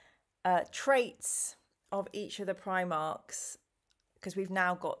the traits of each of the Primarchs, because we've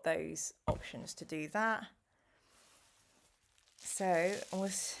now got those options to do that. So we'll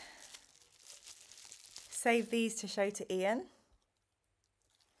save these to show to Ian.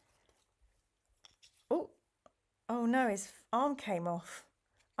 Oh no, his arm came off.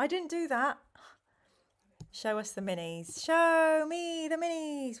 I didn't do that. Show us the minis. Show me the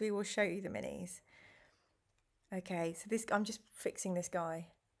minis. We will show you the minis. Okay, so this, I'm just fixing this guy.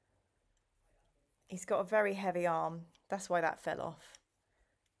 He's got a very heavy arm. That's why that fell off.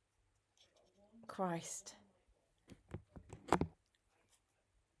 Christ.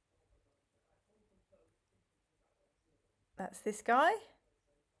 That's this guy.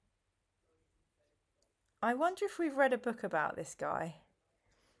 I wonder if we've read a book about this guy.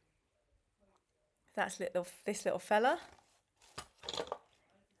 That's this little fella.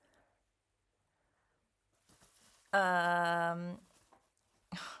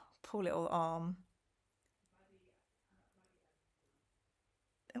 Poor little arm.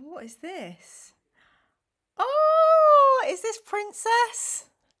 And what is this? Oh, is this Princess?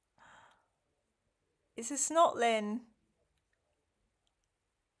 It's a snotlin.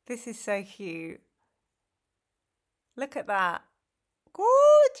 This is so cute. Look at that.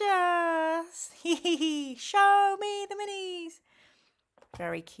 Gorgeous. Show me the minis.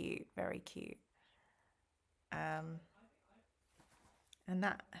 Very cute, very cute. And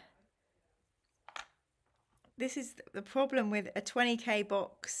that, this is the problem with a 20k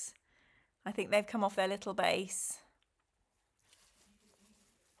box. I think they've come off their little base.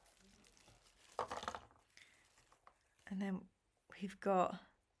 And then we've got,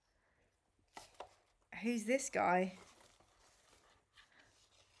 who's this guy?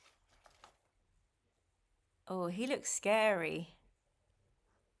 Oh, he looks scary.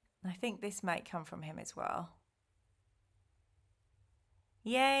 I think this might come from him as well.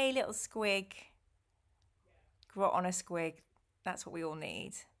 Yay, little squig. Grot on a squig. That's what we all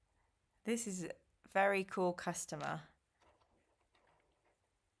need. This is a very cool customer.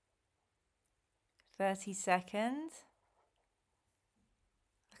 30 seconds.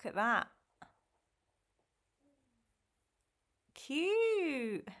 Look at that.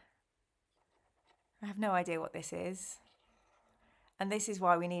 Cute. I have no idea what this is. And this is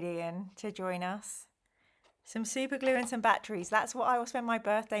why we need Ian to join us. Some super glue and some batteries. That's what I will spend my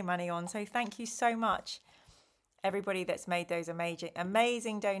birthday money on. So thank you so much, everybody that's made those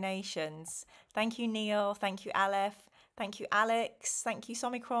amazing donations. Thank you, Neil. Thank you, Aleph. Thank you, Alex. Thank you,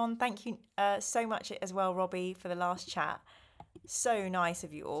 Somicron. Thank you so much as well, Robbie, for the last chat. So nice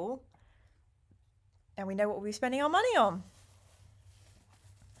of you all. And we know what we'll be spending our money on.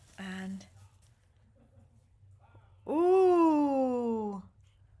 And ooh,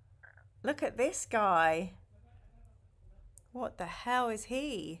 look at this guy. What the hell is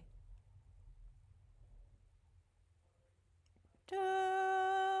he?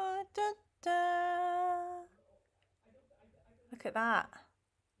 Da, da, da. Look at that.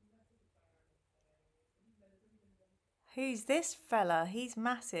 Who's this fella? He's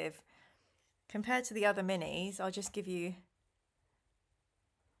massive. Compared to the other minis, I'll just give you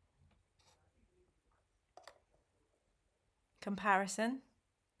comparison.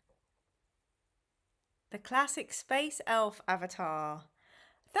 The classic space elf avatar.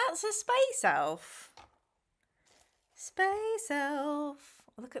 That's a space elf. Space elf.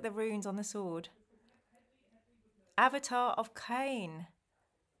 Look at the runes on the sword. Avatar of Cain.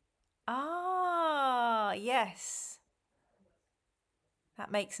 Ah, yes.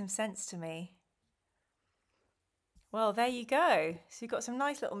 That makes some sense to me. Well, there you go. So you've got some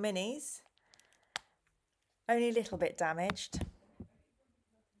nice little minis. Only a little bit damaged.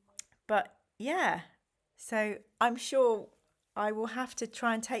 But yeah, so I'm sure I will have to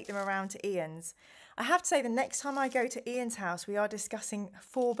try and take them around to Ian's. I have to say the next time I go to Ian's house, we are discussing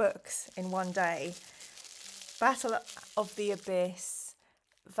 4 books in one day. Battle of the Abyss,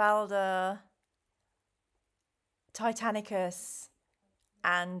 Valda, Titanicus,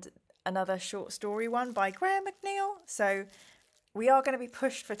 and another short story one by Graham McNeil. So we are going to be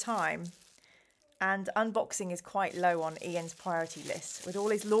pushed for time. And unboxing is quite low on Ian's priority list with all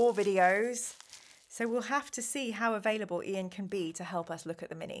his lore videos. So we'll have to see how available Ian can be to help us look at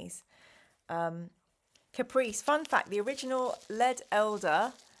the minis. Caprice, fun fact, the original lead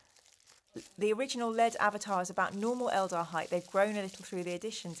Eldar, the original lead avatar is about normal Eldar height. They've grown a little through the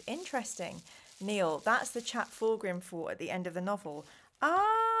additions. Interesting. Neil, that's the chap Fulgrim fought at the end of the novel.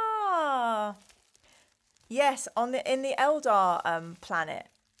 Ah, yes, in the Eldar planet.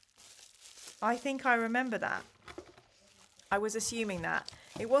 I think I remember that. I was assuming that.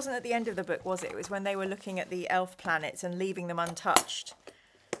 It wasn't at the end of the book, was it? It was when they were looking at the elf planets and leaving them untouched.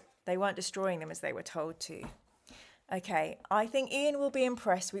 They weren't destroying them as they were told to. Okay, I think Ian will be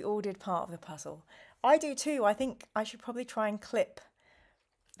impressed. We all did part of the puzzle. I do too. I think I should probably try and clip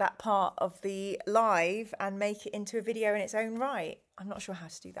that part of the live and make it into a video in its own right. I'm not sure how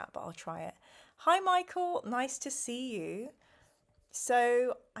to do that, but I'll try it. Hi, Michael. Nice to see you.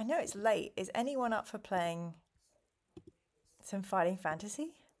 So, I know it's late. Is anyone up for playing some fighting fantasy?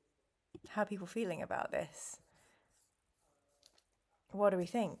 How are people feeling about this? What do we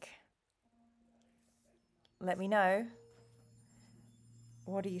think? Let me know.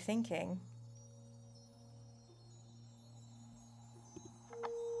 What are you thinking?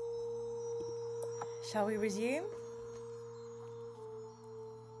 Shall we resume?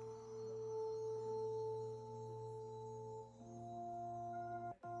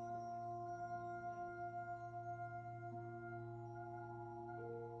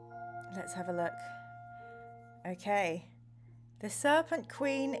 Let's have a look. Okay. The Serpent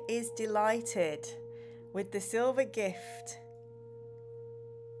Queen is delighted with the silver gift.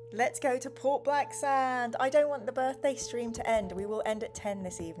 Let's go to Port Black Sand. I don't want the birthday stream to end. We will end at 10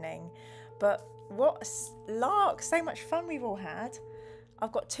 this evening. But what a lark. So much fun we've all had.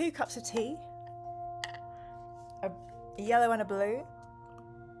 I've got 2 cups of tea. A yellow and a blue.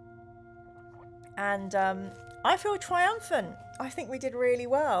 And I feel triumphant. I think we did really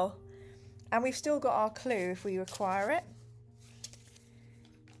well. And we've still got our clue if we require it.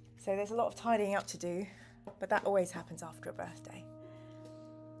 So there's a lot of tidying up to do, but that always happens after a birthday.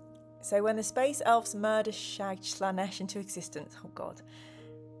 So when the space elves murder shagged Slanesh into existence, oh god.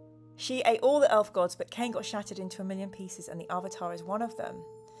 She ate all the elf gods, but Cain got shattered into a million pieces and the Avatar is one of them.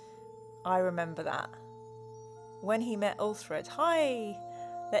 I remember that. When he met Ulthrud. Hi!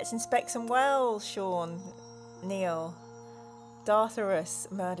 Let's inspect some wells, Sean. Neil.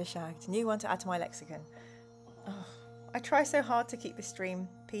 Dartharus murder shagged. New one to add to my lexicon. Oh, I try so hard to keep the stream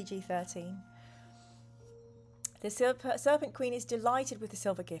PG-13. The Serpent Queen is delighted with the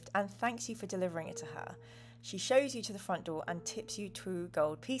silver gift and thanks you for delivering it to her. She shows you to the front door and tips you 2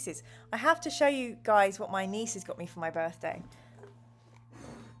 gold pieces. I have to show you guys what my niece has got me for my birthday.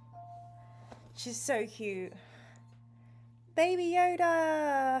 She's so cute. Baby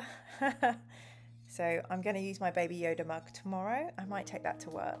Yoda! So I'm going to use my Baby Yoda mug tomorrow. I might take that to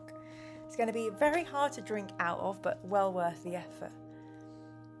work. It's going to be very hard to drink out of, but well worth the effort.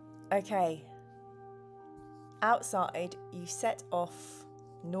 Okay. Outside, you set off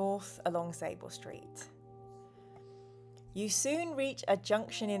north along Sable Street. You soon reach a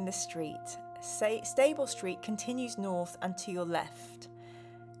junction in the street. Stable Street continues north and to your left.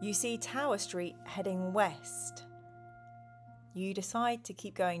 You see Tower Street heading west. You decide to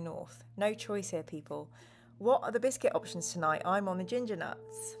keep going north. No choice here, people. What are the biscuit options tonight? I'm on the ginger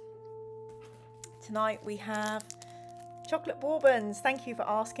nuts. Tonight we have chocolate bourbons. Thank you for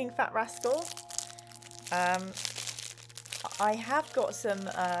asking, Fat Rascal. I have got some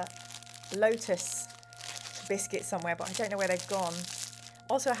lotus biscuits somewhere, but I don't know where they've gone.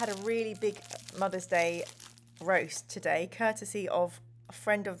 Also, I had a really big Mother's Day roast today, courtesy of a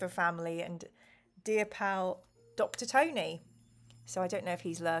friend of the family and dear pal Dr. Tony. So I don't know if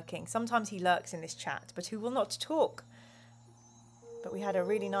he's lurking. Sometimes he lurks in this chat, but he will not talk. But we had a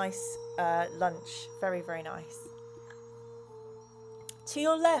really nice lunch. Very, very nice. To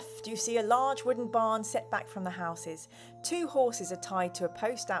your left, you see a large wooden barn set back from the houses. 2 horses are tied to a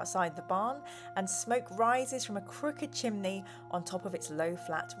post outside the barn, and smoke rises from a crooked chimney on top of its low,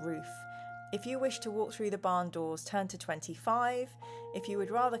 flat roof. If you wish to walk through the barn doors, turn to 25. If you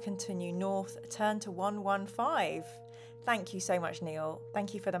would rather continue north, turn to 115. Thank you so much, Neil.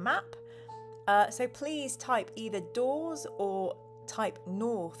 Thank you for the map. So please type either doors or type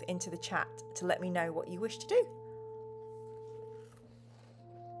north into the chat to let me know what you wish to do.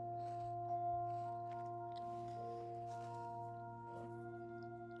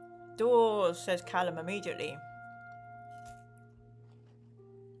 Doors, says Callum immediately.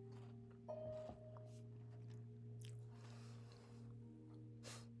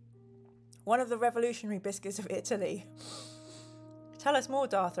 One of the revolutionary biscuits of Italy. Tell us more,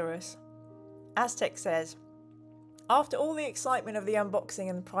 Dartharus. Aztec says, after all the excitement of the unboxing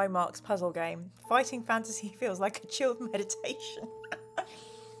and Primark's puzzle game, fighting fantasy feels like a chilled meditation.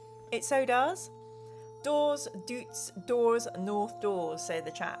 It so does. Doors, doots, doors, north doors, say the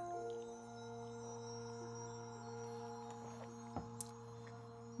chat.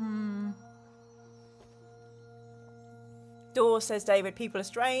 Doors, says David, people are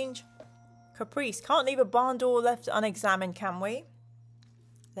strange. Caprice, can't leave a barn door left unexamined, can we?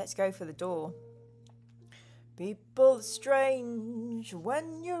 Let's go for the door. People are strange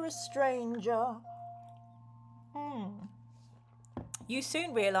when you're a stranger. You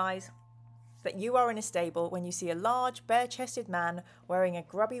soon realise that you are in a stable when you see a large, bare-chested man wearing a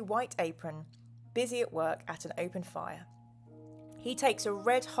grubby white apron, busy at work at an open fire. He takes a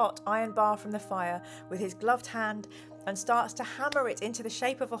red-hot iron bar from the fire with his gloved hand and starts to hammer it into the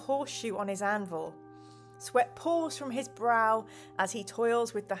shape of a horseshoe on his anvil. Sweat pours from his brow as he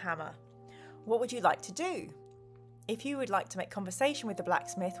toils with the hammer. What would you like to do? If you would like to make conversation with the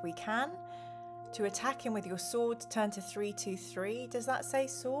blacksmith, we can. To attack him with your sword, turn to 323. Does that say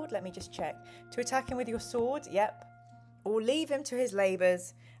sword? Let me just check. To attack him with your sword, yep. Or leave him to his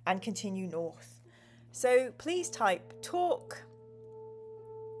labours and continue north. So please type talk,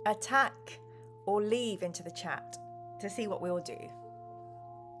 attack, or leave into the chat to see what we'll do.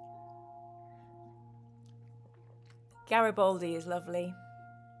 Garibaldi is lovely.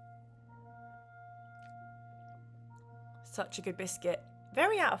 Such a good biscuit.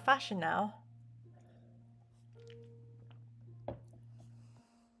 Very out of fashion now.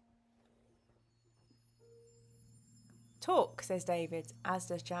 Talk, says David, as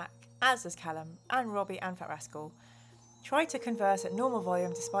does Jack, as does Callum, and Robbie and Fat Rascal. Try to converse at normal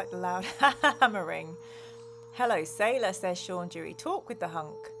volume despite the loud hammering. Hello, sailor, says Sean Dewey. Talk with the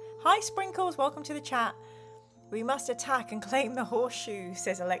hunk. Hi, Sprinkles, welcome to the chat. We must attack and claim the horseshoe,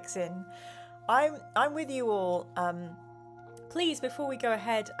 says Alexin. I'm with you all. Please, before we go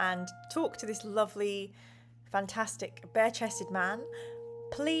ahead and talk to this lovely, fantastic, bare-chested man,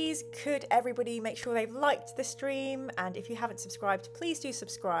 please could everybody make sure they've liked the stream, and if you haven't subscribed, please do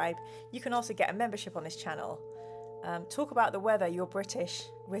subscribe. You can also get a membership on this channel. Talk about the weather, you're British.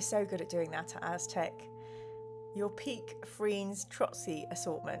 We're so good at doing that at Aztec. Your peak Freen's Trotsy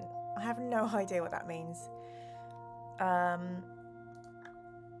assortment. I have no idea what that means.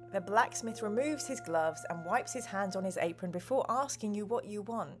 The blacksmith removes his gloves and wipes his hands on his apron before asking you what you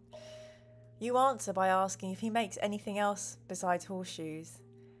want. You answer by asking if he makes anything else besides horseshoes.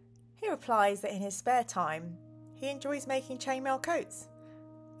 He replies that in his spare time, he enjoys making chainmail coats.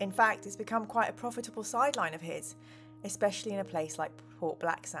 In fact, it's become quite a profitable sideline of his, especially in a place like Port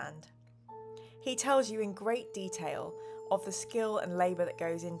Blacksand. He tells you in great detail of the skill and labour that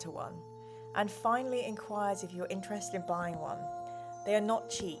goes into one, and finally inquires if you're interested in buying one. They are not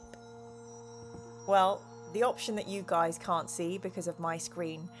cheap. Well, the option that you guys can't see because of my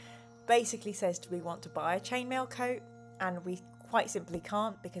screen basically says we want to buy a chainmail coat, and we quite simply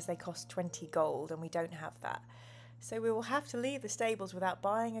can't because they cost 20 gold and we don't have that. So we will have to leave the stables without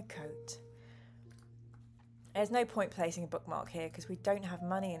buying a coat. There's no point placing a bookmark here because we don't have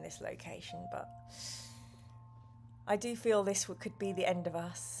money in this location, but I do feel this could be the end of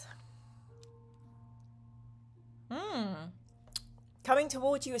us. Coming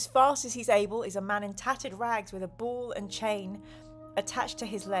towards you as fast as he's able is a man in tattered rags with a ball and chain attached to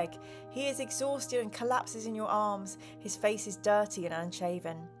his leg. He is exhausted and collapses in your arms. His face is dirty and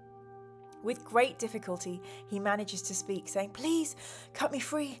unshaven. With great difficulty, he manages to speak, saying, "Please, cut me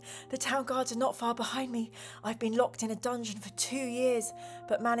free. The town guards are not far behind me. I've been locked in a dungeon for 2 years,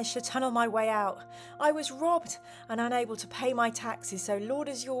 but managed to tunnel my way out. I was robbed and unable to pay my taxes, so Lord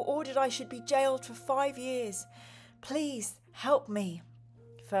Azure ordered I should be jailed for 5 years. Please, help me."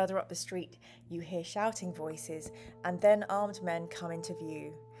 Further up the street, you hear shouting voices, and then armed men come into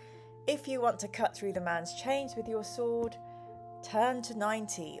view. If you want to cut through the man's chains with your sword, turn to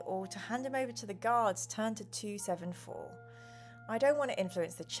 90, or to hand him over to the guards, turn to 274. I don't want to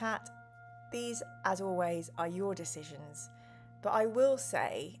influence the chat. These, as always, are your decisions. But I will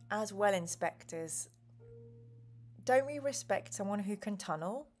say, as well inspectors, don't we respect someone who can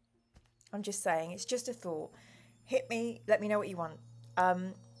tunnel? I'm just saying, it's just a thought. Hit me, let me know what you want.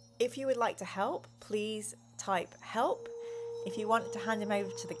 If you would like to help, please type help. If you want to hand him over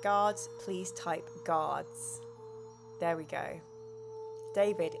to the guards, please type guards. There we go.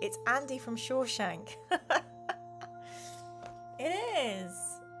 David, it's Andy from Shawshank. It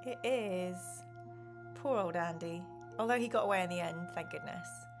is. It is. Poor old Andy. Although he got away in the end, thank goodness.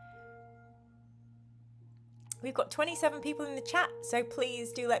 We've got 27 people in the chat, so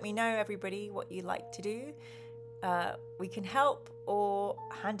please do let me know, everybody, what you'd like to do. We can help or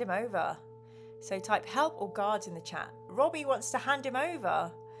hand him over. So type help or guards in the chat. Robbie wants to hand him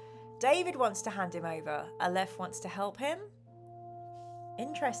over. David wants to hand him over. Aleph wants to help him.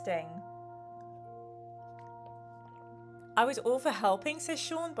 Interesting. I was all for helping, says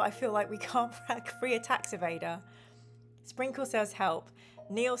Sean, but I feel like we can't free a tax evader. Sprinkle says help.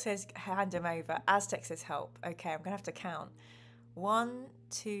 Neil says hand him over. Aztec says help. Okay, I'm going to have to count. 1,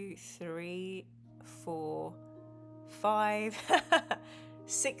 2, 3, 4, 5.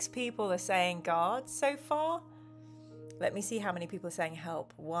 6 people are saying guards so far. Let me see how many people are saying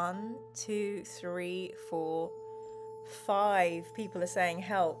help. 1, 2, 3, 4, 5 people are saying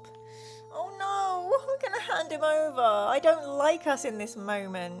help. Oh no, we're going to hand him over. I don't like us in this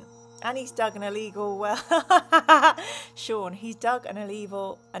moment. And he's dug an illegal well. Sean, he's dug an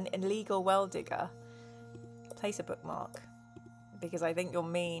illegal well digger. Place a bookmark, because I think you're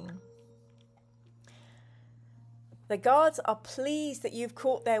mean. The guards are pleased that you've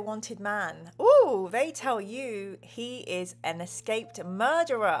caught their wanted man. Ooh, they tell you he is an escaped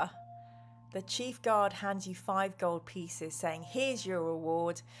murderer. The chief guard hands you 5 gold pieces, saying, "Here's your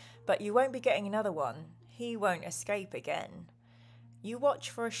reward, but you won't be getting another one. He won't escape again." You watch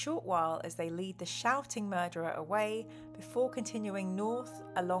for a short while as they lead the shouting murderer away before continuing north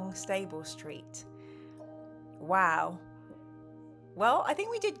along Stable Street. Wow. Well, I think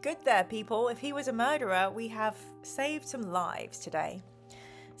we did good there, people. If he was a murderer, we have saved some lives today.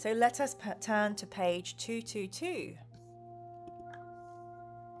 So let us turn to page 222.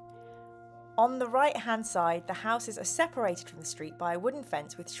 On the right-hand side, the houses are separated from the street by a wooden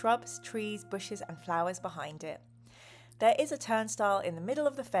fence with shrubs, trees, bushes and flowers behind it. There is a turnstile in the middle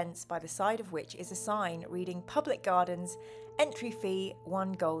of the fence, by the side of which is a sign reading "Public Gardens, entry fee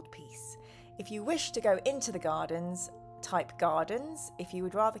 1 gold piece." If you wish to go into the gardens, type gardens. If you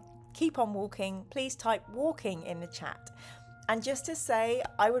would rather keep on walking, please type walking in the chat. And just to say,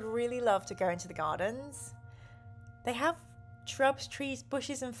 I would really love to go into the gardens. They have shrubs, trees,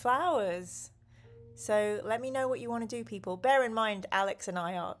 bushes and flowers. So let me know what you want to do, people. Bear in mind, Alex and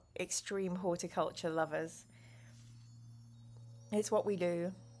I are extreme horticulture lovers. It's what we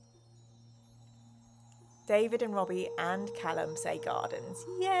do. David and Robbie and Callum say gardens.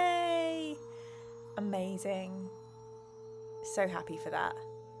 Yay! Amazing. So happy for that.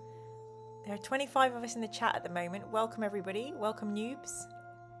 There are 25 of us in the chat at the moment. Welcome everybody. Welcome noobs.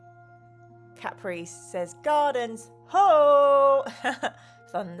 Caprice says gardens. Ho!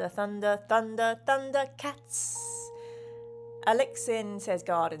 Thunder, thunder, thunder, thunder, cats. Alixin says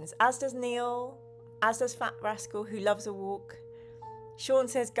gardens, as does Neil, as does Fat Rascal, who loves a walk. Sean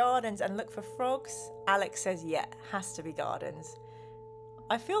says gardens and look for frogs. Alex says, yeah, has to be gardens.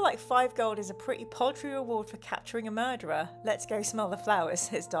 I feel like 5 gold is a pretty paltry reward for capturing a murderer. Let's go smell the flowers,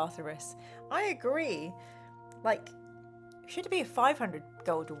 says Dartharus. I agree. Like, should it be a 500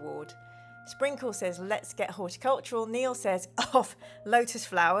 gold reward? Sprinkle says, let's get horticultural. Neil says, off lotus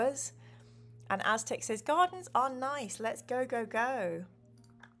flowers. And Aztec says, gardens are nice. Let's go, go, go.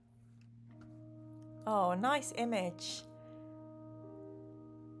 Oh, nice image.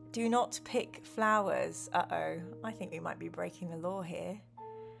 Do not pick flowers. Uh-oh. I think we might be breaking the law here.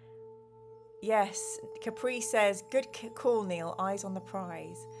 Yes, Capri says, good call, Neil. Eyes on the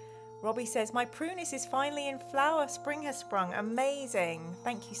prize. Robbie says, my prunus is finally in flower. Spring has sprung. Amazing.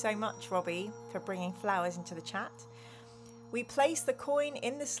 Thank you so much, Robbie, for bringing flowers into the chat. We place the coin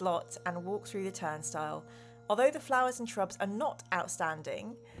in the slot and walk through the turnstile. Although the flowers and shrubs are not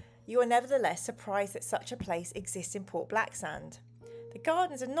outstanding, You are nevertheless surprised that such a place exists in Port Blacksand. The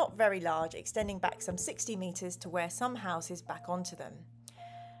gardens are not very large, extending back some 60 metres to where some houses back onto them.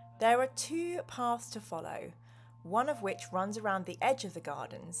 There are 2 paths to follow, one of which runs around the edge of the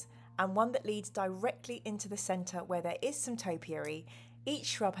gardens and one that leads directly into the centre where there is some topiary. Each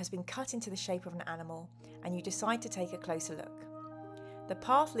shrub has been cut into the shape of an animal and you decide to take a closer look. The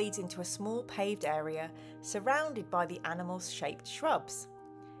path leads into a small paved area surrounded by the animal's shaped shrubs.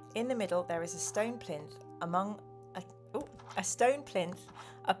 In the middle there is a stone plinth upon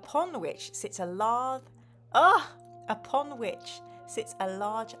which sits a large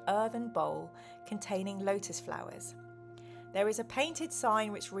earthen bowl containing lotus flowers. There is a painted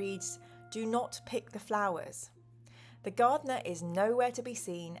sign which reads, "Do not pick the flowers." The gardener is nowhere to be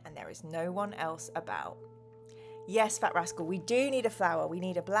seen and there is no one else about. Yes, Fat Rascal, we do need a flower. We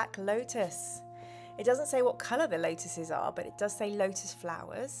need a black lotus. It doesn't say what colour the lotuses are, but it does say lotus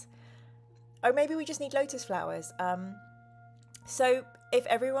flowers. Oh, maybe we just need lotus flowers. So if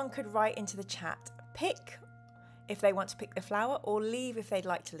everyone could write into the chat, pick if they want to pick the flower or leave if they'd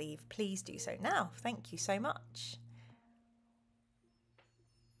like to leave, please do so now. Thank you so much.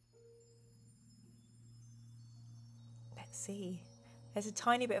 Let's see. There's a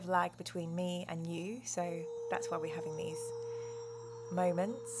tiny bit of lag between me and you, so that's why we're having these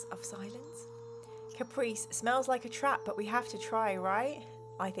moments of silence. Caprice, smells like a trap, but we have to try, right?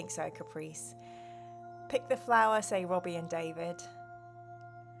 I think so, Caprice. Pick the flower, say Robbie and David.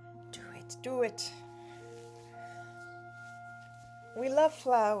 Do it, do it. We love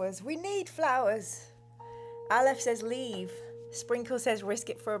flowers. We need flowers. Aleph says leave. Sprinkle says risk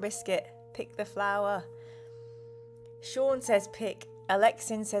it for a biscuit. Pick the flower. Sean says pick.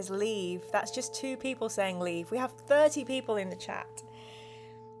 Alexin says leave. That's just 2 people saying leave. We have 30 people in the chat.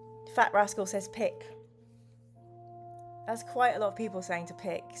 Fat Rascal says pick. That's quite a lot of people saying to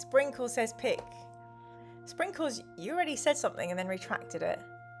pick. Sprinkle says pick. Sprinkles, you already said something and then retracted it.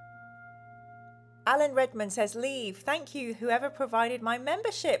 Alan Redmond says leave. Thank you, whoever provided my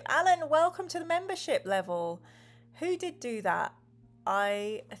membership. Alan, welcome to the membership level. Who did do that?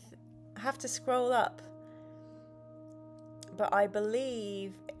 I have to scroll up. But I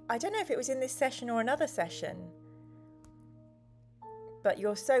believe, I don't know if it was in this session or another session. But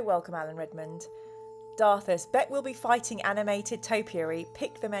you're so welcome, Alan Redmond. Darthus, bet we'll be fighting animated topiary.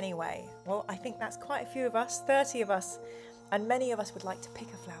 Pick them anyway. Well, I think that's quite a few of us, 30 of us. And many of us would like to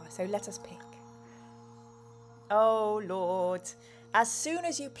pick a flower, so let us pick. Oh, Lord. As soon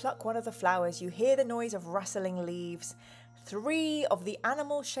as you pluck one of the flowers, you hear the noise of rustling leaves. 3 of the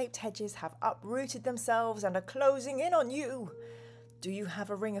animal-shaped hedges have uprooted themselves and are closing in on you. Do you have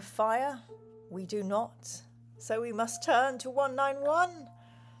a ring of fire? We do not. So we must turn to 191.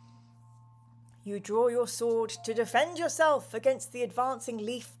 You draw your sword to defend yourself against the advancing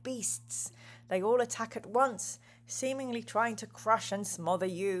leaf beasts. They all attack at once, seemingly trying to crush and smother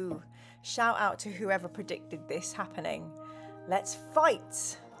you. Shout out to whoever predicted this happening. Let's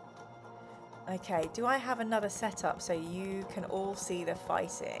fight. Okay, do I have another setup so you can all see the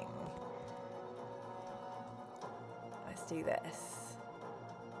fighting? Let's do this.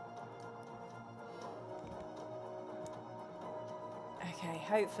 Okay,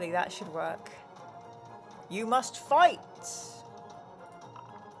 hopefully that should work. You must fight!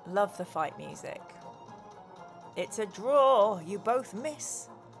 Love the fight music. It's a draw. You both miss.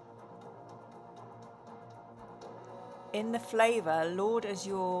 In the flavour, Lord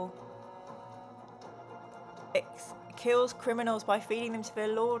Azure kills criminals by feeding them to the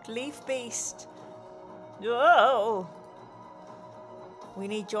Lord Leaf Beast. Whoa! We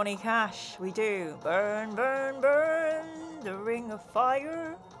need Johnny Cash. We do. Burn, burn, burn. The ring of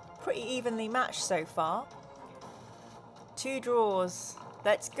fire. Pretty evenly matched so far. 2 draws.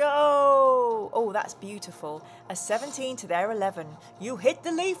 Let's go. Oh, that's beautiful. A 17 to their 11. You hit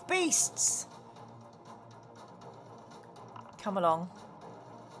the Leaf Beasts. Come along.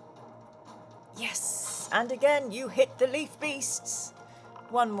 Yes. And again, you hit the Leaf Beasts.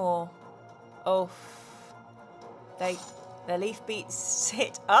 1 more. Oh. The Leaf Beasts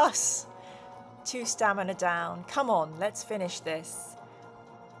hit us. 2 stamina down. Come on, let's finish this.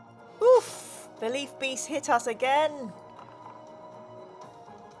 Oof. The Leaf Beasts hit us again.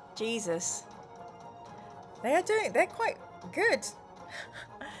 Jesus. They're quite good.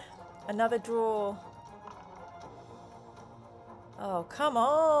 Another draw. Oh, come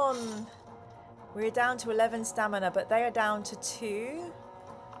on. We're down to 11 stamina, but they are down to 2.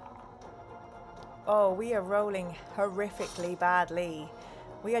 Oh, we are rolling horrifically badly.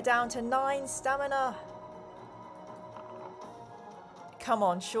 We are down to 9 stamina. Come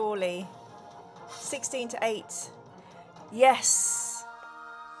on, surely. 16 to 8. Yes.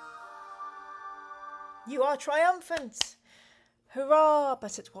 You are triumphant! Hurrah!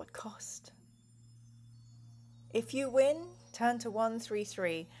 But at what cost? If you win, turn to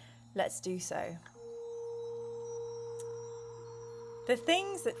 133. Let's do so. The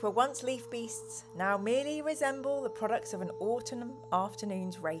things that were once leaf beasts now merely resemble the products of an autumn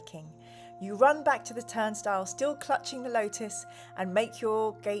afternoon's raking. You run back to the turnstile, still clutching the lotus, and make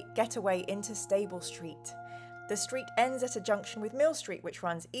your getaway into Stable Street. The street ends at a junction with Mill Street, which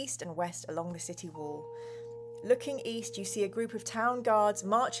runs east and west along the city wall. Looking east, you see a group of town guards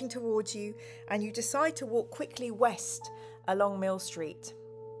marching towards you, and you decide to walk quickly west along Mill Street.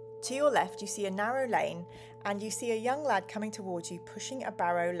 To your left, you see a narrow lane, and you see a young lad coming towards you, pushing a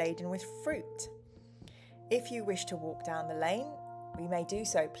barrow laden with fruit. If you wish to walk down the lane, we may do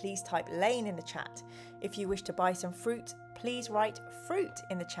so. Please type lane in the chat. If you wish to buy some fruit, please write fruit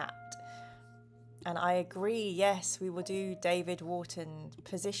in the chat. And I agree, yes, we will do David Wharton,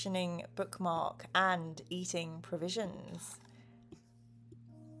 positioning, bookmark, and eating provisions.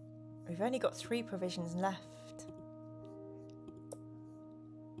 We've only got 3 provisions left.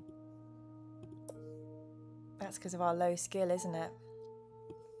 That's because of our low skill, isn't it?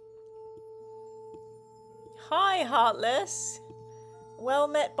 Hi, Heartless. Well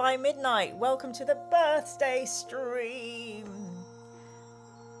met by midnight. Welcome to the birthday stream.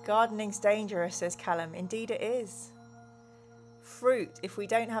 Gardening's dangerous, says Callum. Indeed it is. Fruit, if we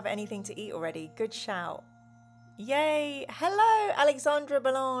don't have anything to eat already. Good shout. Yay. Hello, Alexandra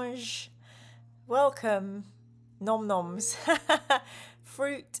Belange. Welcome. Nom noms.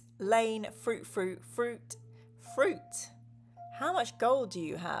 Fruit, lane, fruit, fruit, fruit, fruit. How much gold do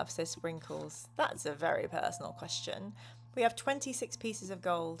you have, says Sprinkles. That's a very personal question. We have 26 pieces of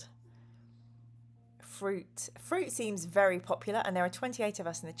gold. Fruit. Fruit seems very popular, and there are 28 of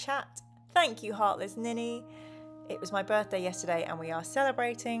us in the chat. Thank you, Heartless Ninny. It was my birthday yesterday, and we are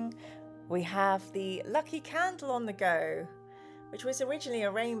celebrating. We have the lucky candle on the go, which was originally a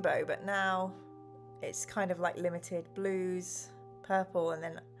rainbow, but now it's kind of like limited blues, purple, and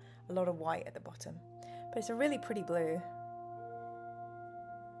then a lot of white at the bottom. But it's a really pretty blue.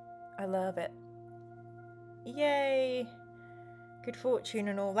 I love it. Yay! Good fortune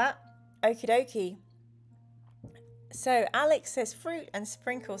and all that. Okie dokie. So Alex says fruit and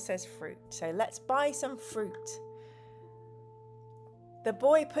Sprinkle says fruit. So let's buy some fruit. The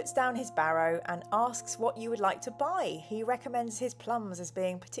boy puts down his barrow and asks what you would like to buy. He recommends his plums as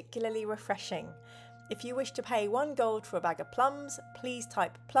being particularly refreshing. If you wish to pay 1 gold for a bag of plums, please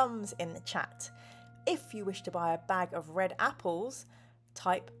type plums in the chat. If you wish to buy a bag of red apples,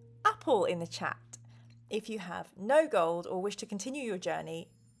 type apple in the chat. If you have no gold or wish to continue your journey,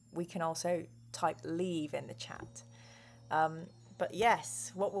 we can also type leave in the chat. But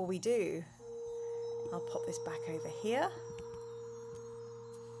yes, what will we do? I'll pop this back over here.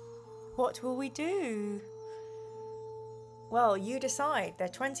 What will we do? Well, you decide. There are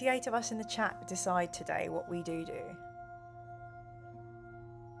 28 of us in the chat. Decide today what we do.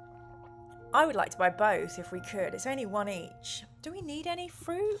 I would like to buy both if we could. It's only 1 each. Do we need any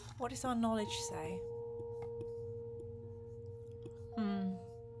fruit? What does our knowledge say?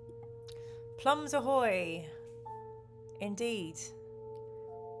 Plums ahoy. Indeed.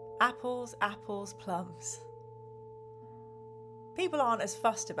 Apples, apples, plums. People aren't as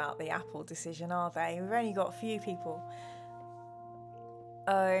fussed about the apple decision, are they? We've only got a few people.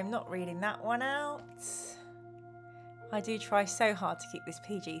 I'm not reading that one out. I do try so hard to keep this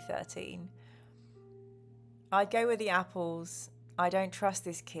PG-13. I'd go with the apples. I don't trust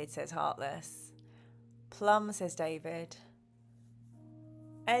this kid, says Heartless. Plum, says David.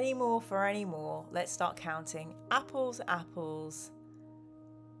 Any more for any more. Let's start counting. Apples, apples.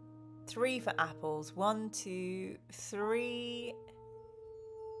 3 for apples. 1, 2, 3,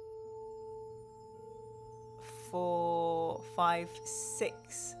 4, 5,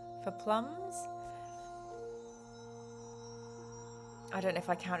 6 for plums. I don't know if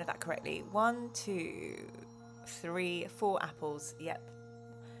I counted that correctly. 1, 2, 3, 4 apples. Yep.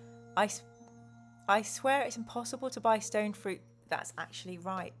 I swear it's impossible to buy stone fruit that's actually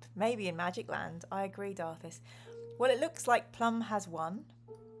ripe. Maybe in Magic Land. I agree, Darthis. Well, it looks like plum has 1.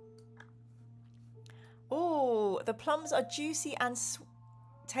 Oh, the plums are juicy and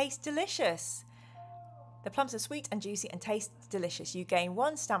taste delicious. The plums are sweet and juicy and taste delicious. You gain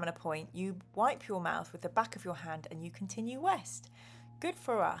 1 stamina point. You wipe your mouth with the back of your hand and you continue west. Good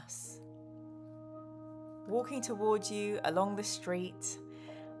for us. Walking towards you along the street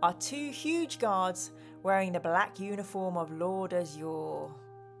are 2 huge guards wearing the black uniform of Lord Azure.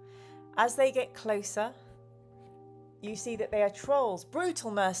 As they get closer, you see that they are trolls,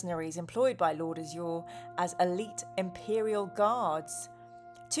 brutal mercenaries employed by Lord Azure as elite Imperial guards.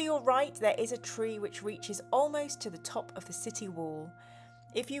 To your right, there is a tree which reaches almost to the top of the city wall.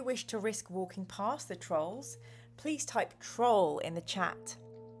 If you wish to risk walking past the trolls, please type troll in the chat.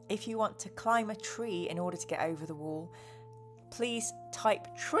 If you want to climb a tree in order to get over the wall, please type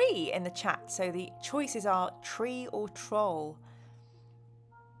tree in the chat. So the choices are tree or troll.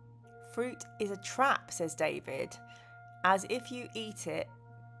 Fruit is a trap, says David, as if you eat it,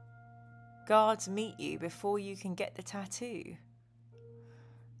 guards meet you before you can get the tattoo.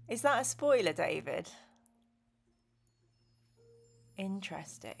 Is that a spoiler, David?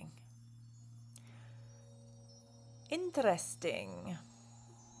 Interesting. Interesting.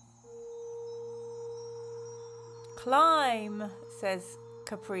 Climb, says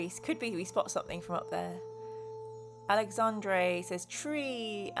Caprice. Could be we spot something from up there. Alexandre says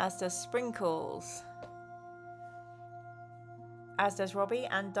tree, as does Sprinkles. As does Robbie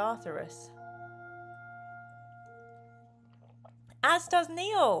and Dartharus. As does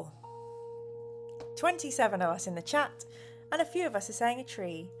Neil. 27 of us in the chat, and a few of us are saying a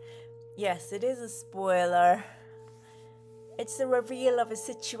tree. Yes, it is a spoiler. It's the reveal of a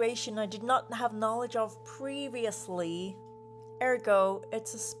situation I did not have knowledge of previously. Ergo,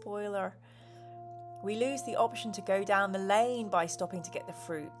 it's a spoiler. We lose the option to go down the lane by stopping to get the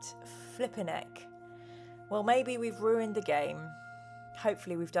fruit. Flippin' heck. Well, maybe we've ruined the game.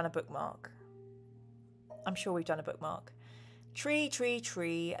 Hopefully we've done a bookmark. I'm sure we've done a bookmark. Tree, tree,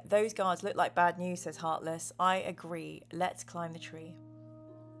 tree. Those guards look like bad news, says Heartless. I agree. Let's climb the tree.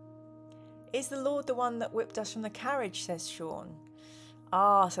 Is the Lord the one that whipped us from the carriage, says Sean.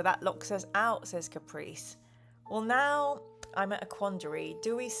 Ah, so that locks us out, says Caprice. Well, now I'm at a quandary.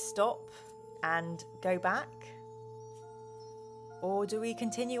 Do we stop and go back? Or do we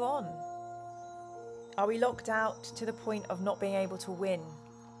continue on? Are we locked out to the point of not being able to win,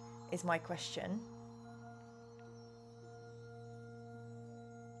 is my question.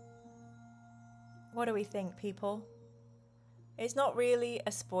 What do we think, people? It's not really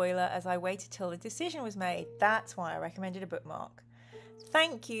a spoiler, as I waited till the decision was made. That's why I recommended a bookmark.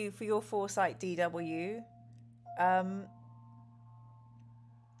 Thank you for your foresight, DW.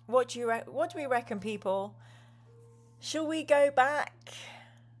 What do we reckon, people? Shall we go back?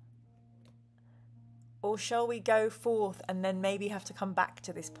 Or shall we go forth and then maybe have to come back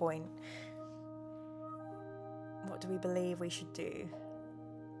to this point? What do we believe we should do?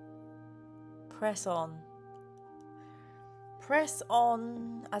 Press on. Press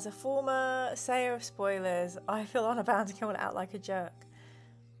on. As a former sayer of spoilers, I feel on a bound to call it out like a jerk.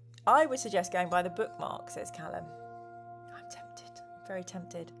 I would suggest going by the bookmark, says Callum. I'm tempted. Very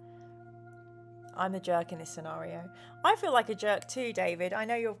tempted. I'm the jerk in this scenario. I feel like a jerk too, David. I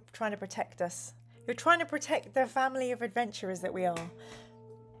know you're trying to protect us. You're trying to protect the family of adventurers that we are.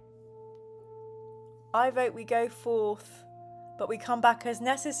 I vote we go forth, but we come back as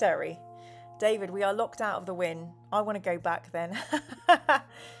necessary. David, we are locked out of the win. I want to go back then.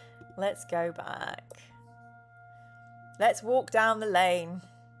 Let's go back. Let's walk down the lane.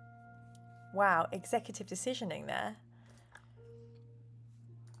 Wow, executive decisioning there.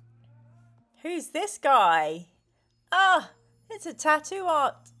 Who's this guy? Ah, it's a tattoo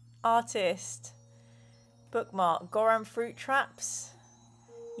artist. Bookmark, Goram fruit traps.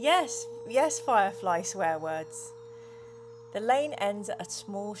 Yes, yes, Firefly swear words. The lane ends at a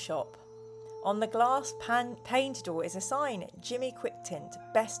small shop. On the glass paned door is a sign, Jimmy Quicktint,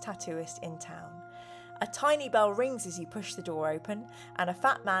 best tattooist in town. A tiny bell rings as you push the door open, and a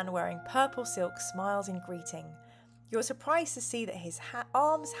fat man wearing purple silk smiles in greeting. You're surprised to see that his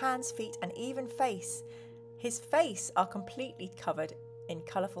arms, hands, feet, and even his face are completely covered in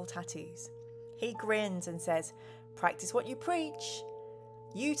colourful tattoos. He grins and says, "Practice what you preach."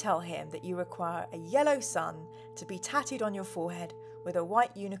 You tell him that you require a yellow sun to be tattooed on your forehead with a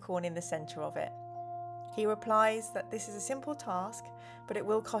white unicorn in the centre of it. He replies that this is a simple task, but it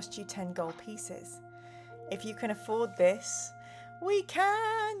will cost you 10 gold pieces. If you can afford this, we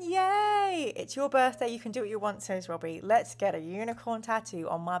can, yay! It's your birthday, you can do what you want, says Robbie. Let's get a unicorn tattoo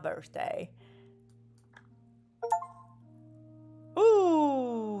on my birthday.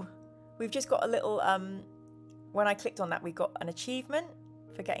 Ooh! We've just got a little, when I clicked on that, we got an achievement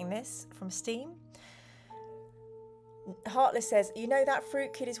for getting this from Steam. Heartless says, you know that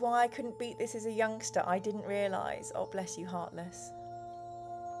fruit kid is why I couldn't beat this as a youngster. I didn't realise. Oh, bless you, Heartless.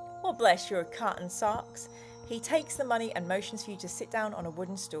 Well, bless your cotton socks. He takes the money and motions for you to sit down on a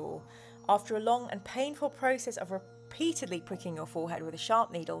wooden stool. After a long and painful process of repeatedly pricking your forehead with a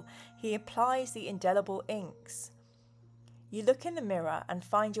sharp needle, he applies the indelible inks. You look in the mirror and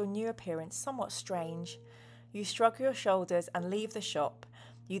find your new appearance somewhat strange. You shrug your shoulders and leave the shop.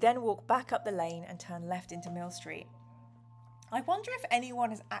 You then walk back up the lane and turn left into Mill Street. I wonder if anyone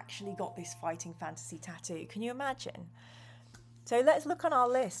has actually got this fighting fantasy tattoo. Can you imagine? So let's look on our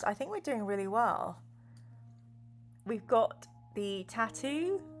list. I think we're doing really well. We've got the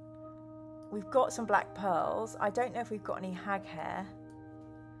tattoo. We've got some black pearls. I don't know if we've got any hag hair.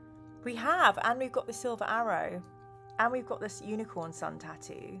 We have, and we've got the silver arrow. And we've got this unicorn sun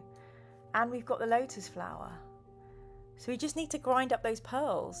tattoo. And we've got the lotus flower. So we just need to grind up those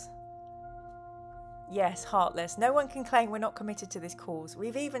pearls. Yes, heartless. No one can claim we're not committed to this cause.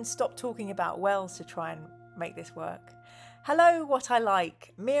 We've even stopped talking about wells to try and make this work. Hello, what I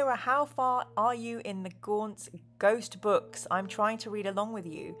like. Mira, how far are you in the Gaunt's ghost books? I'm trying to read along with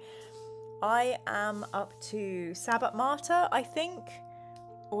you. I am up to Sabbat Martyr, I think,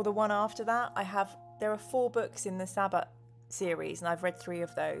 or the one after that. There are 4 books in the Sabbat series, and I've read 3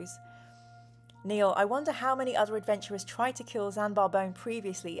 of those. Neil, I wonder how many other adventurers tried to kill Zanbar Bone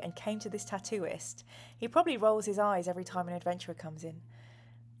previously and came to this tattooist. He probably rolls his eyes every time an adventurer comes in.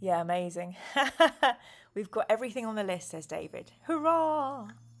 Yeah, amazing. We've got everything on the list, says David. Hurrah!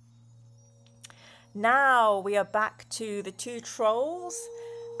 Now we are back to the 2 trolls,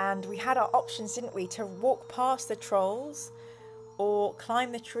 and we had our options, didn't we, to walk past the trolls or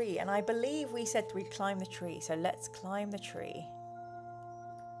climb the tree, and I believe we said we'd climb the tree, so let's climb the tree.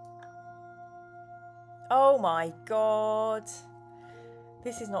 Oh my god.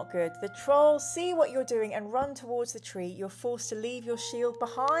 This is not good. The trolls see what you're doing and run towards the tree. You're forced to leave your shield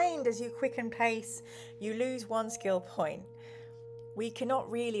behind as you quicken pace. You lose 1 skill point. We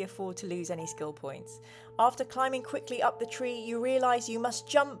cannot really afford to lose any skill points. After climbing quickly up the tree, you realise you must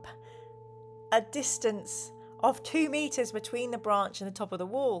jump a distance of 2 meters between the branch and the top of the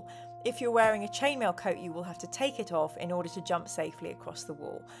wall. If you're wearing a chainmail coat, you will have to take it off in order to jump safely across the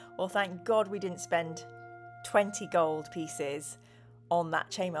wall. Well, thank God we didn't spend 20 gold pieces on that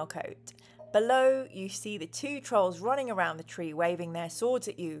chainmail coat. Below, you see the 2 trolls running around the tree, waving their swords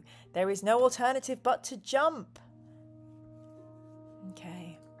at you. There is no alternative but to jump.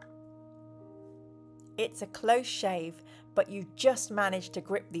 Okay. It's a close shave, but you just manage to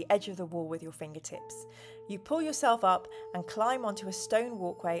grip the edge of the wall with your fingertips. You pull yourself up and climb onto a stone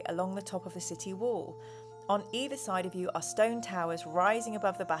walkway along the top of the city wall. On either side of you are stone towers rising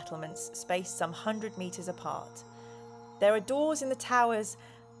above the battlements, spaced some 100 meters apart. There are doors in the towers,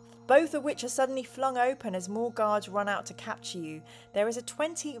 both of which are suddenly flung open as more guards run out to capture you. There is a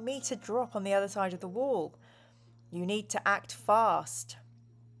 20-meter drop on the other side of the wall. You need to act fast.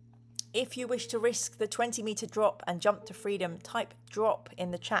 If you wish to risk the 20-meter drop and jump to freedom, type drop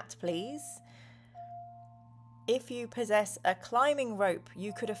in the chat, please. If you possess a climbing rope,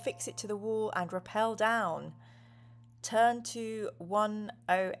 you could affix it to the wall and rappel down. Turn to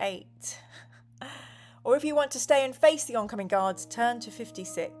 108. Or if you want to stay and face the oncoming guards, turn to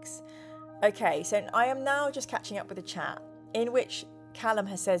 56. Okay, so I am now just catching up with the chat, in which Callum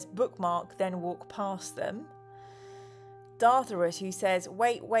has says bookmark, then walk past them. Dartharus, who says,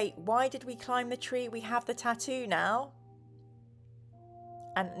 wait, why did we climb the tree? We have the tattoo now.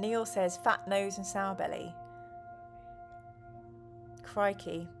 And Neil says, fat nose and sour belly.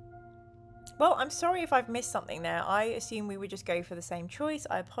 Crikey. Well, I'm sorry if I've missed something there. I assume we would just go for the same choice.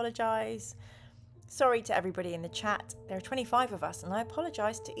 I apologise. Sorry to everybody in the chat. There are 25 of us, and I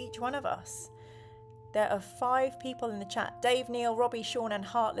apologise to each one of us. There are 5 people in the chat. Dave, Neil, Robbie, Sean and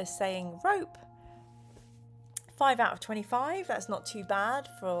Heartless saying rope. 5 out of 25. That's not too bad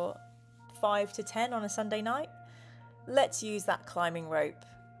for 5 to 10 on a Sunday night. Let's use that climbing rope.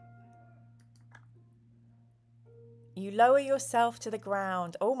 You lower yourself to the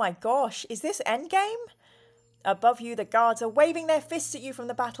ground. Oh my gosh, is this endgame? Above you, the guards are waving their fists at you from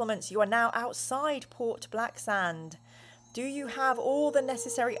the battlements. You are now outside Port Blacksand. Do you have all the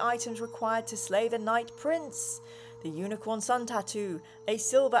necessary items required to slay the Night Prince? The unicorn sun tattoo, a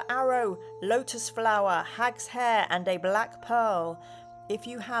silver arrow, lotus flower, hag's hair, and a black pearl. If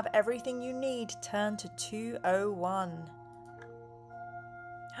you have everything you need, turn to 201.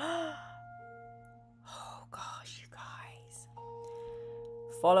 Oh gosh, you guys.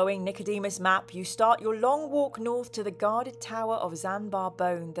 Following Nicodemus' map, you start your long walk north to the guarded tower of Zanbar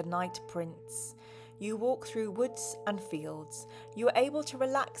Bone, the Night Prince. You walk through woods and fields. You are able to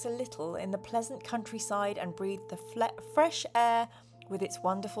relax a little in the pleasant countryside and breathe the fresh air with its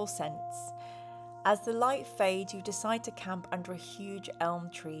wonderful scents. As the light fades, you decide to camp under a huge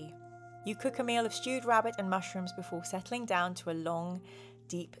elm tree. You cook a meal of stewed rabbit and mushrooms before settling down to a long,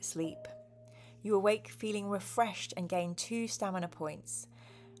 deep sleep. You awake feeling refreshed and gain 2 stamina points.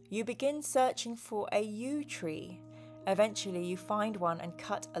 You begin searching for a yew tree. Eventually, you find one and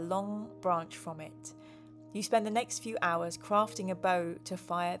cut a long branch from it. You spend the next few hours crafting a bow to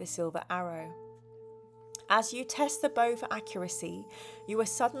fire the silver arrow. As you test the bow for accuracy, you are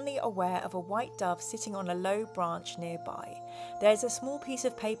suddenly aware of a white dove sitting on a low branch nearby. There is a small piece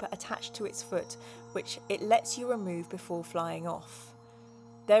of paper attached to its foot, which it lets you remove before flying off.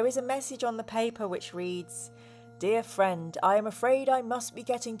 There is a message on the paper which reads, "Dear friend, I am afraid I must be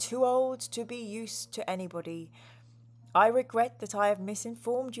getting too old to be used to anybody. I regret that I have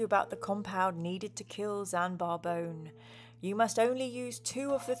misinformed you about the compound needed to kill Zanbar Bone. You must only use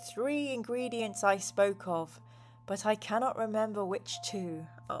 2 of the 3 ingredients I spoke of, but I cannot remember which 2.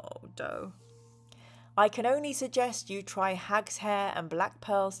 Oh, doe. I can only suggest you try hag's hair and black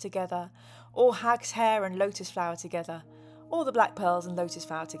pearls together, or hag's hair and lotus flower together, or the black pearls and lotus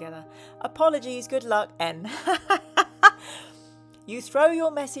flower together. Apologies, good luck, N." You throw your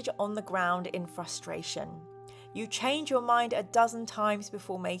message on the ground in frustration. You change your mind a dozen times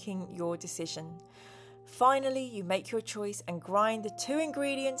before making your decision. Finally, you make your choice and grind the 2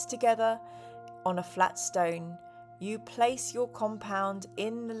 ingredients together on a flat stone. You place your compound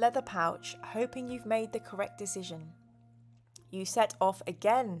in the leather pouch, hoping you've made the correct decision. You set off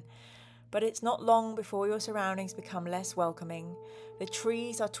again, but it's not long before your surroundings become less welcoming. The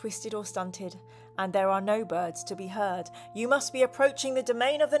trees are twisted or stunted, and there are no birds to be heard. You must be approaching the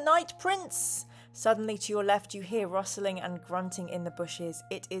domain of the Night Prince. Suddenly to your left you hear rustling and grunting in the bushes.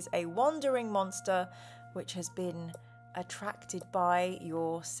 It is a wandering monster which has been attracted by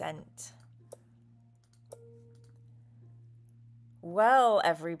your scent. Well,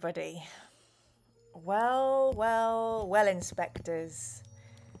 everybody. Well, inspectors.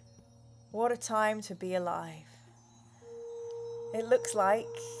 What a time to be alive. It looks like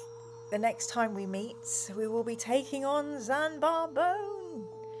the next time we meet, we will be taking on Zanbar Bone.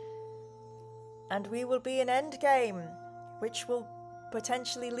 And we will be in endgame, which will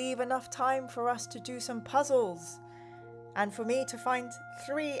potentially leave enough time for us to do some puzzles and for me to find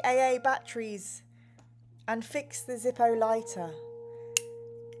 3 AA batteries and fix the Zippo lighter.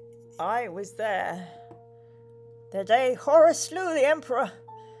 I was there. The day Horus slew the Emperor,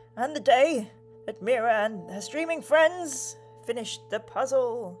 and the day that Mira and her streaming friends finished the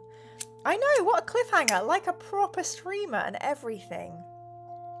puzzle. I know, what a cliffhanger, like a proper streamer and everything.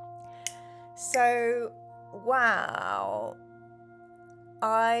 So, wow.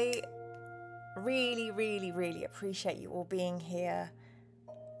 I really appreciate you all being here.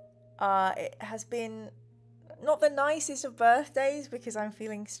 It has been not the nicest of birthdays because I'm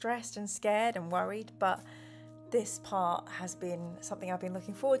feeling stressed and scared and worried, but this part has been something I've been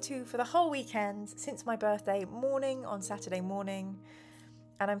looking forward to for the whole weekend since my birthday morning on Saturday morning.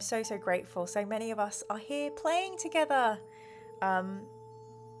 And I'm so grateful. So many of us are here playing together.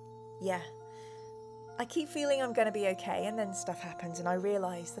 Yeah. I keep feeling I'm going to be okay, and then stuff happens and I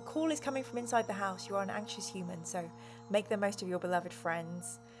realise the call is coming from inside the house. You are an anxious human, so make the most of your beloved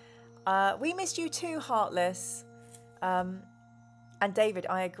friends. We missed you too, Heartless. And David,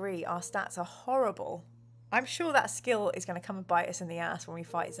 I agree, our stats are horrible. I'm sure that skill is going to come and bite us in the ass when we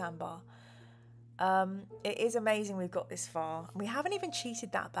fight Zanbar. It is amazing we've got this far. We haven't even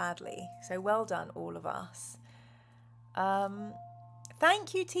cheated that badly, so well done, all of us.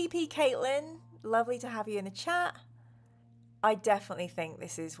 Thank you, TP Caitlin. Lovely to have you in the chat. I definitely think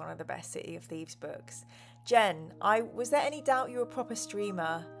this is one of the best City of Thieves books. Jen, was there any doubt you were a proper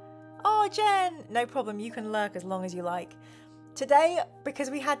streamer? Oh, Jen, no problem. You can lurk as long as you like. Today,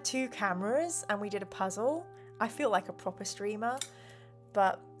 because we had 2 cameras and we did a puzzle, I feel like a proper streamer.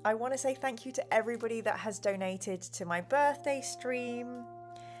 But I want to say thank you to everybody that has donated to my birthday stream.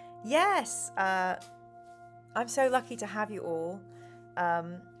 Yes, I'm so lucky to have you all.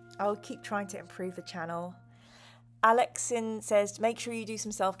 I'll keep trying to improve the channel. Alexin says, make sure you do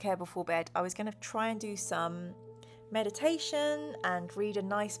some self-care before bed. I was going to try and do some meditation and read a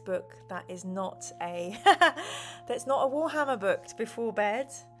nice book that is not a that's not a Warhammer book before bed.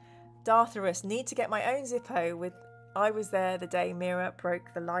 Dartharus, need to get my own Zippo with I was there the day Mira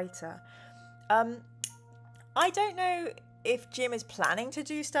broke the lighter. I don't know if Jim is planning to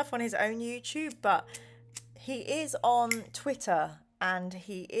do stuff on his own YouTube, but he is on Twitter and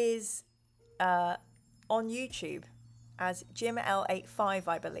he is on YouTube as JimL85,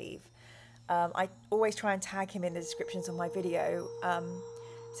 I believe. I always try and tag him in the descriptions of my video.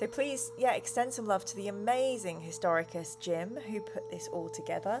 So please, yeah, extend some love to the amazing Historicus Jim who put this all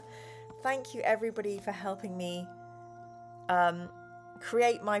together. Thank you everybody for helping me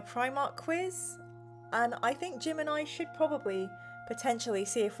create my Primarch quiz. And I think Jim and I should probably potentially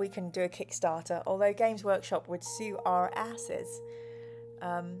see if we can do a Kickstarter, although Games Workshop would sue our asses.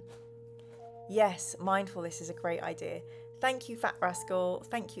 Yes, mindfulness is a great idea. Thank you, Fat Rascal.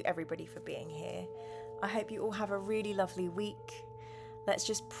 Thank you, everybody, for being here. I hope you all have a really lovely week. Let's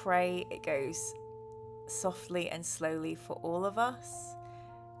just pray it goes softly and slowly for all of us.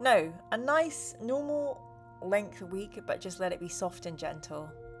 No, a nice normal length week, but just let it be soft and gentle.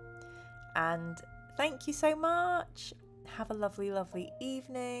 And thank you so much. Have a lovely, lovely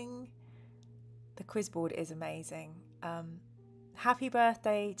evening. The quiz board is amazing. Happy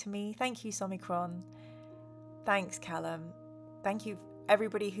birthday to me. Thank you, Somicron. Thanks, Callum. Thank you,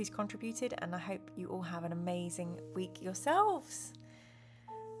 everybody who's contributed, and I hope you all have an amazing week yourselves.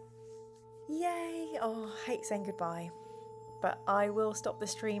 Yay! Oh, I hate saying goodbye, but I will stop the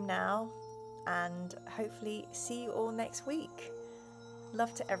stream now and hopefully see you all next week.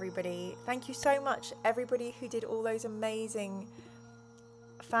 Love to everybody. Thank you so much, everybody who did all those amazing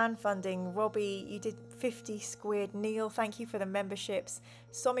fan funding. Robbie, you did 50 squid. Neil, thank you for the memberships.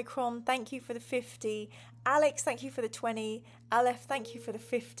 Somicron, thank you for the 50. Alex, thank you for the 20. Aleph, thank you for the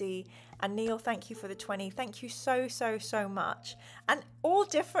 50. And Neil, thank you for the 20. Thank you so, so, so much. And all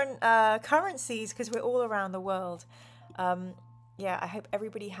different currencies, because we're all around the world. Yeah, I hope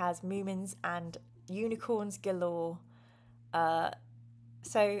everybody has Moomins and unicorns galore.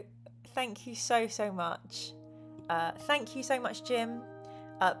 So thank you so, so much. Thank you so much, Jim.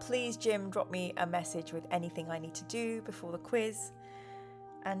 Please, Jim, drop me a message with anything I need to do before the quiz.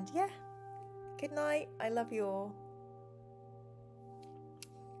 And yeah, good night. I love you all.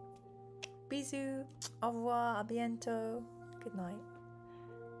 Bisous. Au revoir. A bientôt. Good night.